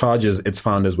and charges its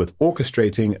founders with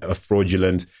orchestrating a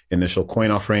fraudulent initial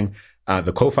coin offering.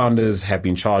 The co-founders have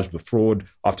been charged with fraud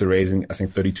after raising, I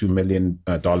think, $32 million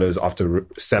after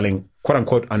selling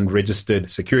quote-unquote unregistered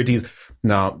securities.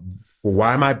 Now,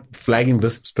 why am I flagging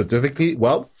this specifically?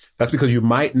 Well, that's because you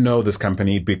might know this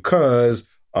company because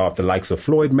of the likes of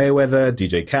Floyd Mayweather,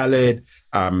 DJ Khaled.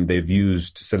 They've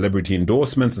used celebrity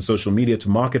endorsements and social media to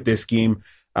market their scheme,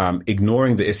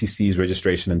 ignoring the SEC's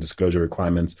registration and disclosure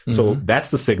requirements. So that's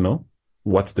the signal.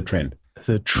 What's the trend?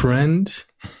 The trend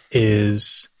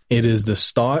is... it is the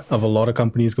start of a lot of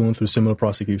companies going through similar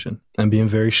prosecution and being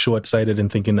very short-sighted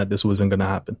and thinking that this wasn't going to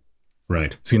happen.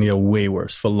 Right. It's going to get way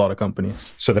worse for a lot of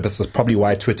companies. So that's probably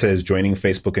why Twitter is joining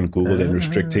Facebook and Google and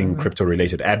restricting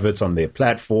crypto-related adverts on their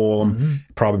platform.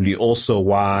 Probably also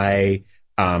why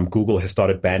Google has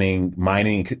started banning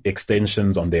mining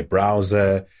extensions on their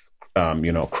browser,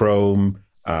 Chrome.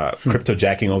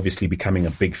 Cryptojacking obviously becoming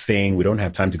a big thing. We don't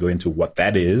have time to go into what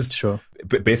that is. Sure.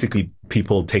 But basically,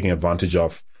 people taking advantage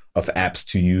of apps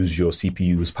to use your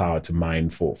CPU's power to mine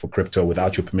for crypto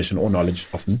without your permission or knowledge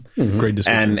often. Great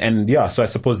description. And so I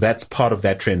suppose that's part of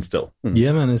that trend still.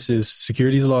 Yeah, man, it's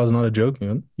securities law is not a joke,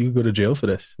 man. You could go to jail for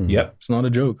this. Yep. It's not a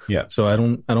joke. Yeah. So I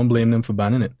don't blame them for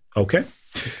banning it. Okay.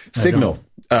 Signal.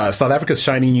 South Africa's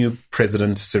shiny new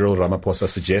president, Cyril Ramaphosa,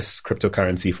 suggests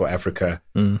cryptocurrency for Africa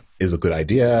is a good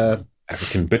idea.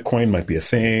 African Bitcoin might be a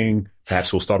thing.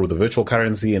 Perhaps we'll start with a virtual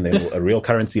currency and then a real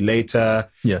currency later.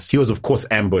 Yes. He was, of course,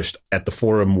 ambushed at the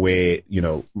forum where,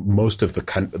 most of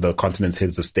the continent's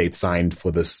heads of state signed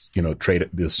for this,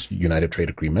 this United Trade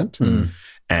Agreement.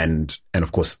 And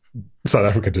of course, South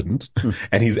Africa didn't.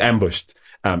 And he's ambushed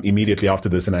immediately after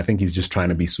this. And I think he's just trying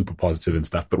to be super positive and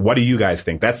stuff. But what do you guys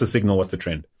think? That's the signal. What's the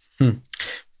trend?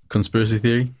 Conspiracy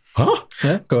theory? Huh?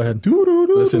 Yeah, go ahead.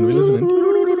 Listen, we're listening.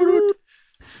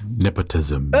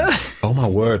 Nepotism. Oh my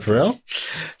word, for real?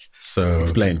 So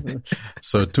explain.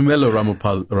 So Tumelo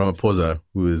Ramaphosa,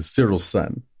 who is Cyril's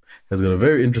son, has got a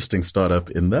very interesting startup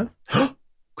in the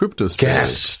crypto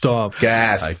space.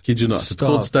 Gas. I kid you not. It's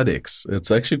called StudX.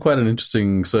 It's actually quite an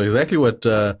interesting. So exactly what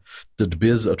the De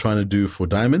Beers are trying to do for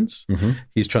diamonds,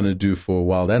 he's trying to do for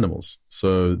wild animals.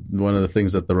 So one of the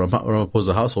things that the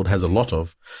Ramaphosa household has a lot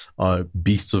of are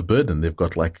beasts of burden. They've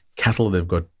got like cattle, they've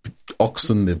got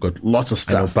oxen, they've got lots of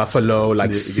stuff. Buffalo,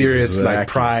 like serious, like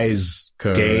prize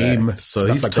game.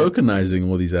 So he's like tokenizing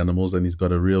all these animals, and he's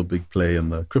got a real big play in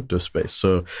the crypto space.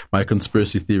 So my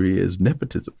conspiracy theory is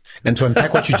nepotism. And to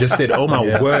unpack what you just said, oh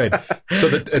my word. So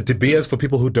the De Beers, for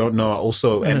people who don't know, are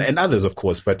also, and others, of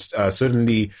course, but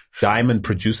certainly diamond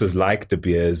producers like De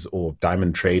Beers or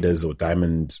diamond traders or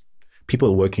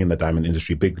people working in the diamond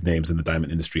industry, big names in the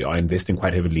diamond industry, are investing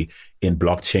quite heavily in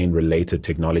blockchain-related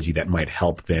technology that might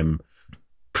help them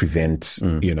prevent,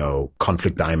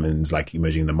 conflict diamonds like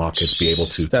emerging in the markets, be able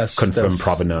to confirm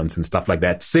provenance and stuff like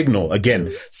that. Signal,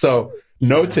 again. So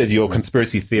noted your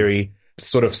conspiracy theory,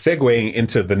 sort of segueing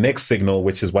into the next signal,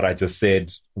 which is what I just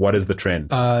said. What is the trend?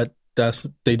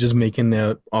 They just making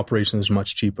their operations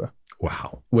much cheaper.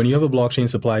 Wow. When you have a blockchain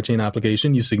supply chain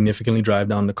application, you significantly drive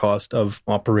down the cost of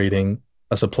operating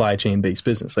a supply chain based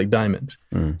business like diamonds.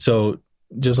 So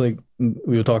just like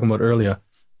we were talking about earlier,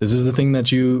 this is the thing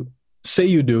that you say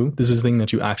you do. This is the thing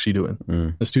that you actually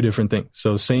doing. It's two different things.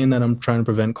 So saying that I'm trying to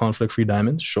prevent conflict free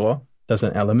diamonds, sure, that's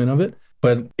an element of it.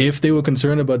 But if they were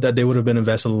concerned about that, they would have been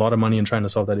investing a lot of money in trying to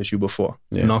solve that issue before.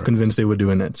 Not convinced they were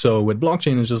doing it. So with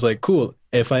blockchain, it's just like, cool,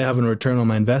 if I have a return on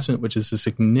my investment, which is to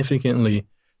significantly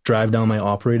drive down my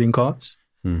operating costs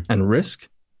and risk,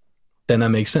 then that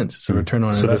makes sense. It's a return on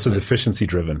investment. So this is efficiency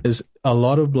driven. Is a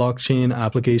lot of blockchain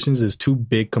applications, there's two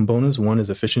big components. One is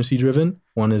efficiency driven.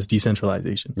 One is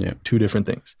decentralization. Two different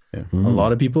things. A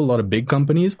lot of people, a lot of big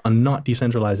companies are not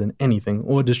decentralizing anything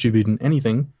or distributing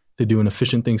anything. They're doing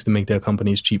efficient things to make their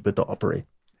companies cheaper to operate.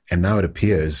 And now it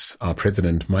appears our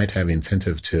president might have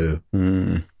incentive to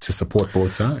support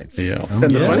both sides. Yeah.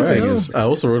 And the funny thing is, I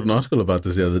also wrote an article about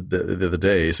this the other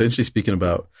day, essentially speaking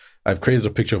about, I've created a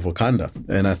picture of Wakanda,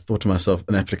 and I thought to myself,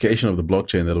 an application of the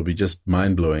blockchain that'll be just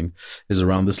mind-blowing is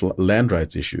around this land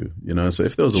rights issue. So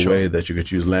if there was a way that you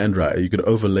could use land right, you could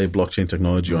overlay blockchain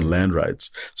technology on land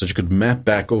rights, so that you could map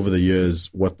back over the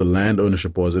years what the land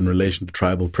ownership was in relation to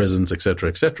tribal presence, et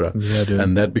cetera,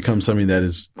 and that becomes something that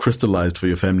is crystallized for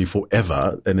your family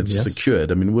forever, and it's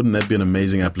secured. I mean, wouldn't that be an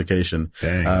amazing application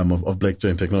of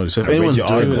blockchain technology? So if anyone's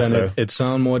doing it, it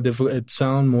sounds more difficult. It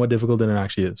sounds more difficult than it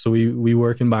actually is. So we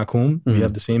work in back home, we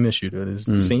have the same issue. It's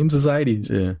the same societies.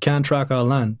 Can't track our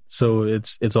land. So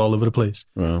it's all over the place.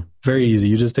 Wow. Very easy.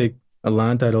 You just take a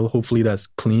land title, hopefully that's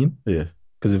clean. Yeah.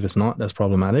 Because if it's not, that's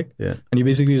problematic. Yeah. And you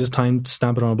basically just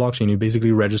stamp it on a blockchain. You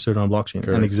basically register it on a blockchain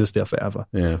and exist there forever.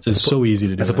 Yeah. So it's so easy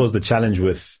to do. I suppose the challenge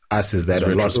with us is that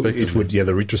the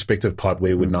retrospective part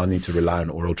where we would now need to rely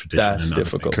on oral tradition. That's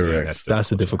difficult. Correct. That's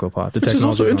the difficult part. Which is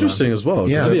also interesting as well.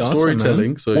 Yeah. It's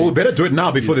storytelling. So we better do it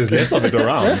now before there's less of it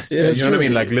around. You know what I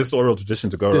mean? Like less oral tradition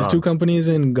to go around. There's 2 companies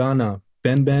in Ghana,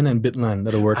 Ben and Bitland,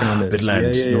 that are working on this.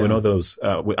 Bitland. We know those.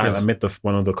 I met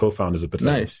one of the co-founders of Bitland.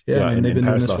 Nice. Yeah, and they've been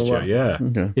doing this for a while. Yeah.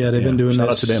 Okay. Yeah, they've been doing Shout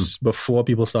this out to them. before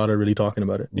people started really talking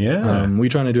about it. Yeah. We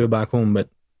trying to do it back home, but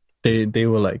they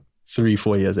were like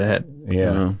 3-4 years ahead.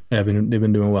 Yeah. They've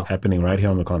been doing well. Happening right here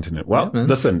on the continent. Well,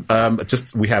 listen,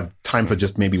 we have time for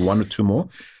just maybe 1 or 2 more.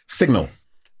 Signal.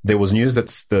 There was news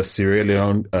that the Sierra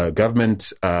Leone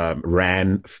government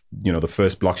ran, the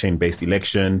first blockchain-based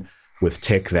election with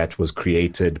tech that was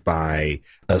created by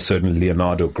a certain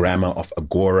Leonardo Grammer of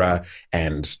Agora,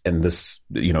 and this,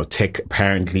 tech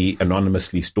apparently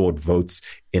anonymously stored votes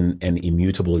in an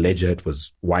immutable ledger. It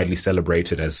was widely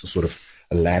celebrated as sort of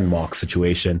a landmark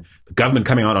situation. The government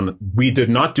coming out on, we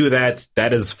did not do that.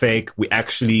 That is fake. We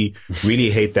actually really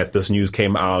hate that this news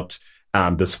came out.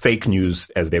 This fake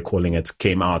news, as they're calling it,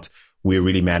 came out. We're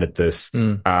really mad at this.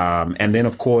 And then,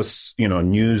 of course,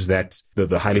 news that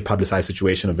the highly publicized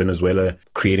situation of Venezuela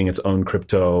creating its own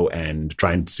crypto and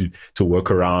trying to work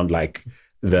around like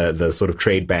the sort of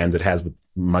trade bans it has with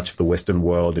much of the Western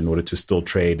world in order to still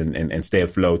trade and stay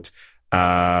afloat.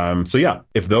 So yeah,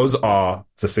 if those are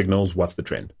the signals, what's the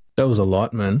trend? That was a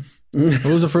lot, man. What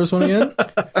was the first one again?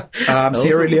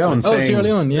 Sierra Leone. Sierra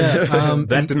Leone, yeah.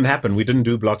 That didn't happen. We didn't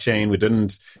do blockchain.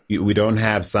 We don't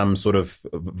have some sort of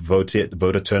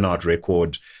voter turnout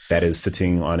record that is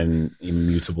sitting on an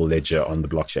immutable ledger on the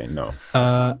blockchain. No.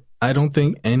 I don't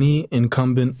think any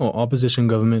incumbent or opposition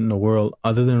government in the world,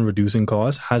 other than reducing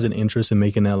costs, has an interest in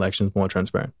making their elections more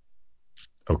transparent.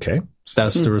 Okay.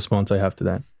 That's the response I have to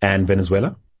that. And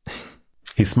Venezuela?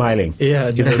 He's smiling. Yeah,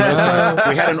 we had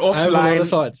an offline. I have a lot of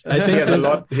thoughts. I think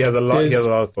he has a lot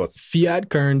of thoughts. Fiat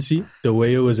currency, the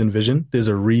way it was envisioned, there's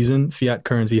a reason fiat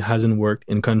currency hasn't worked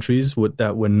in countries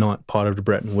that were not part of the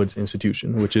Bretton Woods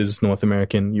institution, which is North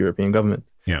American, European government.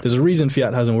 Yeah. There's a reason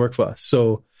fiat hasn't worked for us.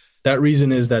 So that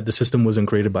reason is that the system wasn't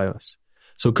created by us.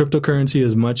 So cryptocurrency,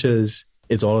 as much as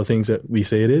it's all the things that we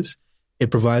say it is, it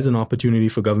provides an opportunity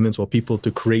for governments or people to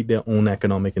create their own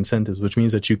economic incentives, which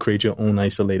means that you create your own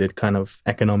isolated kind of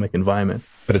economic environment.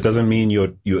 But it doesn't mean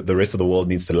the rest of the world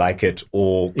needs to like it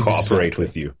or cooperate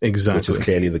with you. Exactly. Which is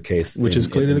clearly the case.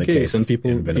 And people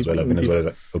in Venezuela. Venezuela's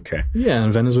like, okay. Yeah,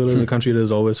 and Venezuela is a country that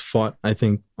has always fought, I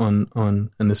think, on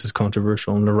and this is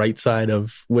controversial, on the right side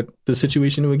of what the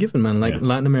situation we're given, man.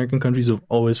 Latin American countries have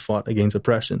always fought against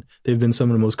oppression. They've been some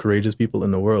of the most courageous people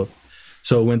in the world.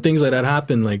 So when things like that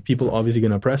happen, like people obviously going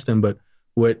to oppress them, but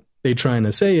what they're trying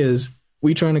to say is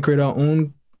we're trying to create our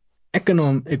own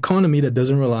economy that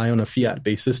doesn't rely on a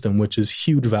fiat-based system, which is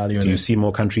huge value. Do you see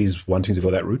more countries wanting to go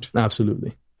that route?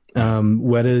 Absolutely.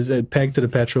 Whether it's pegged to the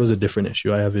petro is a different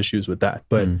issue. I have issues with that.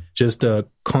 But just the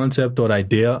concept or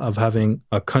idea of having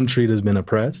a country that's been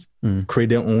oppressed create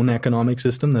their own economic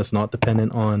system that's not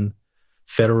dependent on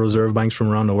Federal Reserve banks from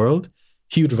around the world,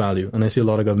 huge value. And I see a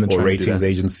lot of governments or ratings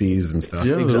agencies and stuff.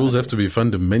 Yeah, the rules have to be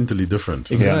fundamentally different.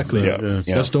 Exactly. Yeah.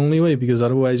 That's the only way, because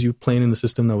otherwise you're playing in a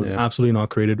system that was absolutely not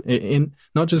created,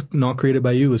 not just not created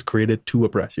by you, it was created to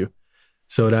oppress you.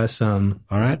 So that's all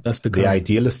right. That's the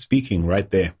idealist speaking right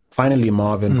there. Finally,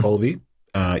 Marvin Colby,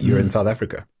 you're in South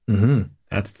Africa. Mm-hmm.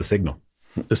 That's the signal.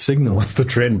 The signal. What's the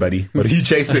trend, buddy? What are you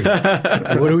chasing?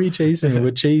 What are we chasing?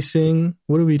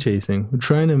 What are we chasing? We're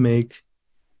trying to make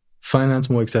finance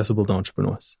more accessible to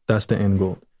entrepreneurs. That's the end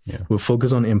goal. Yeah. We'll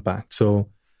focus on impact. So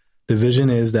the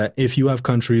vision is that if you have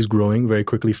countries growing very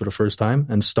quickly for the first time,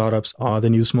 and startups are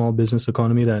the new small business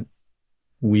economy that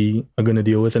we are going to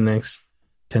deal with in the next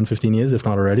 10, 15 years, if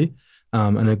not already,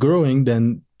 and are growing,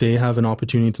 then they have an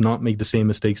opportunity to not make the same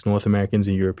mistakes North Americans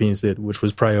and Europeans did, which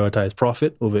was prioritize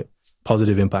profit over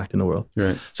positive impact in the world.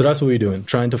 Right. So that's what we're doing,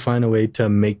 trying to find a way to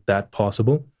make that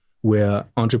possible, where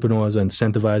entrepreneurs are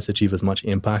incentivized to achieve as much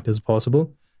impact as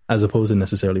possible, as opposed to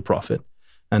necessarily profit.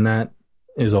 And that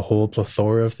is a whole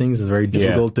plethora of things. It's very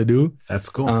difficult to do. That's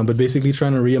cool. But basically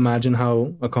trying to reimagine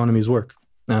how economies work.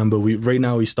 But right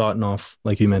now we're starting off,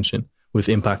 like you mentioned, with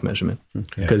impact measurement.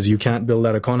 Because you can't build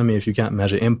that economy if you can't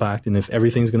measure impact. And if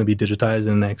everything's going to be digitized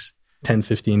in the next 10,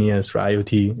 15 years for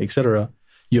IoT, etc.,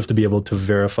 you have to be able to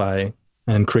verify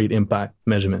and create impact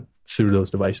measurement through those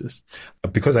devices.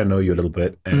 Because I know you a little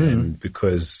bit, and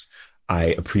because I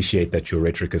appreciate that your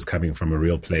rhetoric is coming from a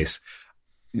real place,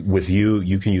 with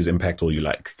you can use impact all you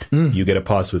like. You get a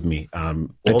pass with me. All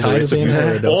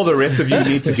the rest of you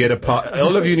need to get a pass.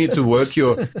 All of you need to work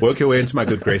your way into my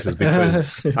good graces,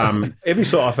 because every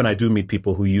so often I do meet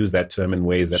people who use that term in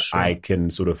ways that I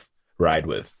can sort of ride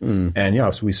with.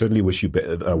 And so we certainly wish you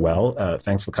well.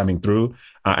 Thanks for coming through.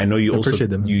 I know you also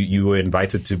you were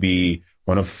invited to be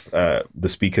one of the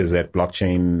speakers at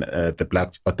blockchain at the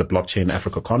Blockchain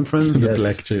Africa conference. The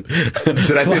Black Chain.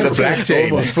 Did I say the Black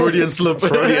Chain? Almost Freudian slip.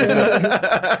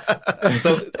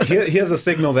 So here's a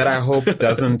signal that I hope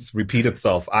doesn't repeat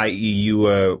itself. I.e., you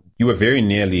were very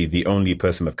nearly the only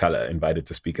person of color invited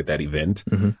to speak at that event.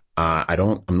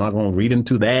 I'm not going to read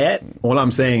into that. All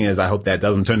I'm saying is I hope that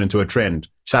doesn't turn into a trend.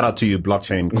 Shout out to you,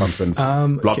 Blockchain Conference,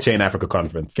 Blockchain Africa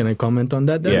Conference. Can I comment on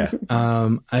that then? Yeah.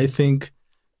 I think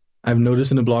I've noticed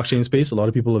in the blockchain space, a lot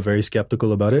of people are very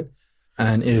skeptical about it.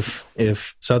 And if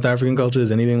South African culture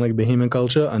is anything like Bahamian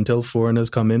culture, until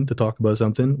foreigners come in to talk about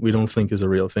something, we don't think is a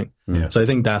real thing. So I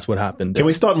think that's what happened. Can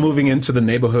we start moving into the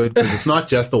neighborhood? Because it's not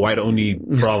just the white-only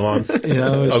province.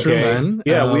 It's true, man.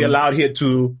 Yeah, we allowed here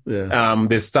too.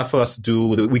 There's stuff for us to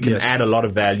do. We can add a lot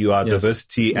of value, our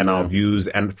diversity and our views.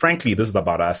 And frankly, this is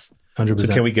about us. 100%. So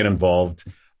can we get involved?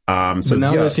 So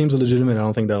now that seems legitimate. I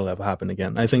don't think that'll ever happen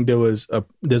again. I think there's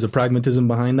a pragmatism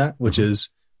behind that, which is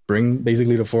bring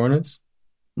basically the foreigners,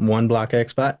 one black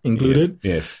expat included,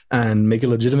 and make it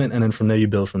legitimate. And then from there, you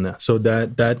build from there. So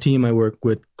that team I work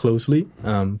with closely,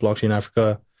 Blockchain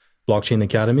Africa, Blockchain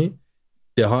Academy,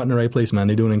 they're heart in the right place, man.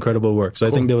 They're doing incredible work. So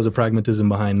I think there was a pragmatism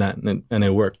behind that, and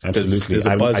it worked. Absolutely.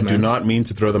 I do not mean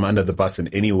to throw them under the bus in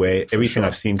any way. Everything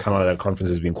I've seen come out of that conference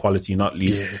has been quality, not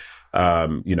least.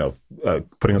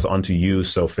 Putting us onto you,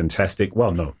 so fantastic.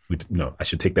 Well, no, I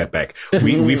should take that back.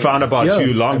 We found about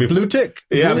you long before. Blue tick.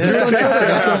 Yeah,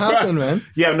 that's what happened, man.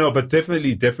 Yeah, no, but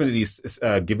definitely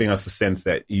giving us a sense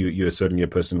that you're certainly a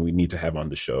person we need to have on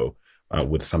the show.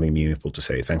 With something meaningful to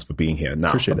say. Thanks for being here.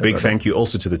 Now, a big thank you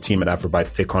also to the team at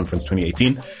AfroBytes Tech Conference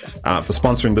 2018 for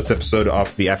sponsoring this episode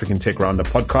of the African Tech Roundup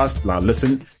podcast. Now,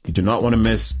 listen, you do not want to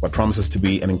miss what promises to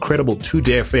be an incredible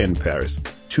 2-day affair in Paris.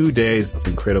 2 days of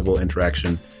incredible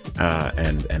interaction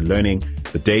and learning.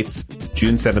 The dates,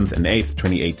 June 7th and 8th,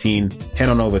 2018. Head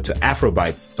on over to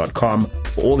afrobytes.com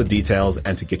for all the details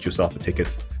and to get yourself a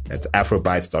ticket. That's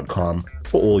afrobytes.com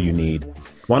for all you need.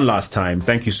 One last time,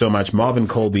 thank you so much, Marvin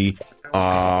Colby,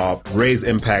 Raise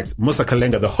Impact, Musa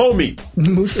Kalenga, the homie,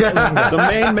 the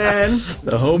main man,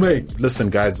 the homie. Listen,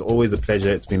 guys, it's always a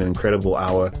pleasure. It's been an incredible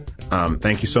hour.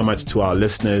 Thank you so much to our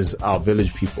listeners, our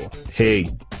village people. Hey,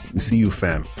 we see you,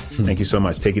 fam. Thank you so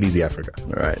much. Take it easy, Africa.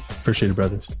 All right. Appreciate it,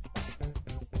 brothers.